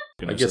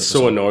 I get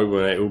so annoyed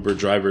when an Uber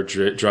driver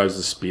drives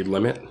the speed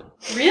limit.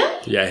 Really?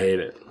 Yeah, I hate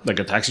it. Like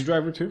a taxi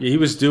driver too? Yeah, he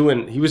was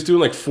doing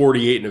like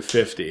 48 and a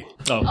 50.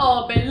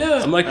 Oh, but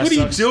look. I'm like, what are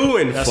you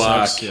doing, That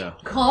fuck? sucks, yeah.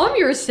 Calm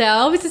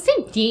yourself. It's the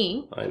same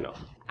thing. I know.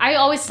 I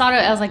always thought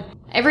I was like,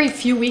 every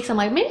few weeks, I'm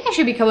like, maybe I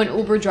should become an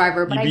Uber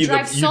driver, but You'd I be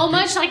drive so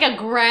much like a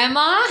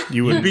grandma.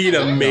 You'd be an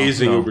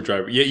amazing Uber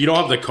driver. Yeah, you don't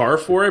have the car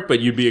for it, but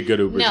you'd be a good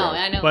Uber No, driver.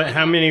 I know. But I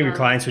how know. many of your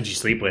clients would you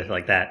sleep with,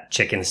 like that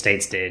chick in the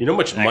States did? You know how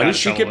much That got money in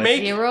she trouble could with?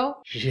 make? Zero?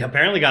 She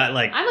apparently got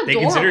like I'm they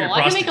considered it adorable.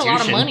 I can make a lot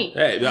of prostitution. money.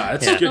 Hey,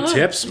 that's Yeah. good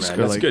tips, man. good,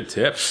 That's like- good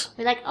tips.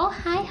 They're like, oh,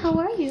 hi, how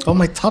are you? Oh,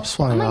 my top's Oh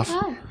flying my off.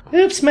 god.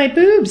 Oops, my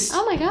boobs.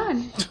 Oh my god.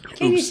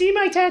 Can you see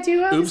my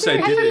tattoo? Oops, I I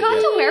did it. forgot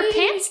Yeah. to wear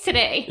pants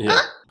today. Yeah.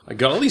 I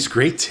got all these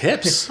great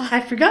tips. I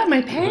forgot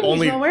my panties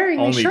Only- while wearing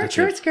my only the short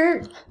tip.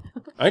 skirt.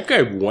 I think I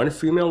have one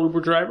female Uber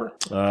driver.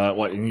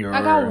 What in your?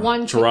 I got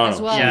one chick Toronto.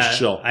 as well. Yeah,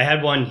 chill. I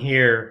had one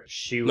here.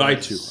 She was... No, I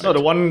too. No, the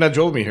one that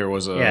drove me here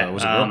was a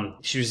was a girl.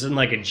 she was in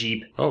like a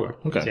Jeep. Oh,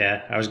 Okay.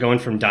 Yeah, I was going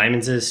from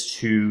Diamonds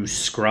to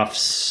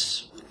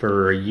Scruffs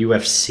for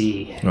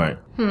UFC. Right.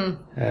 Yeah,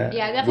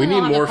 definitely we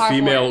don't need have more the car for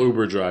female it.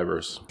 Uber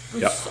drivers.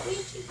 Yep.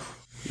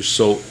 You're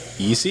so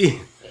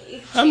easy.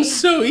 I'm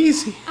so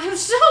easy. I'm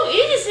so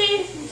easy.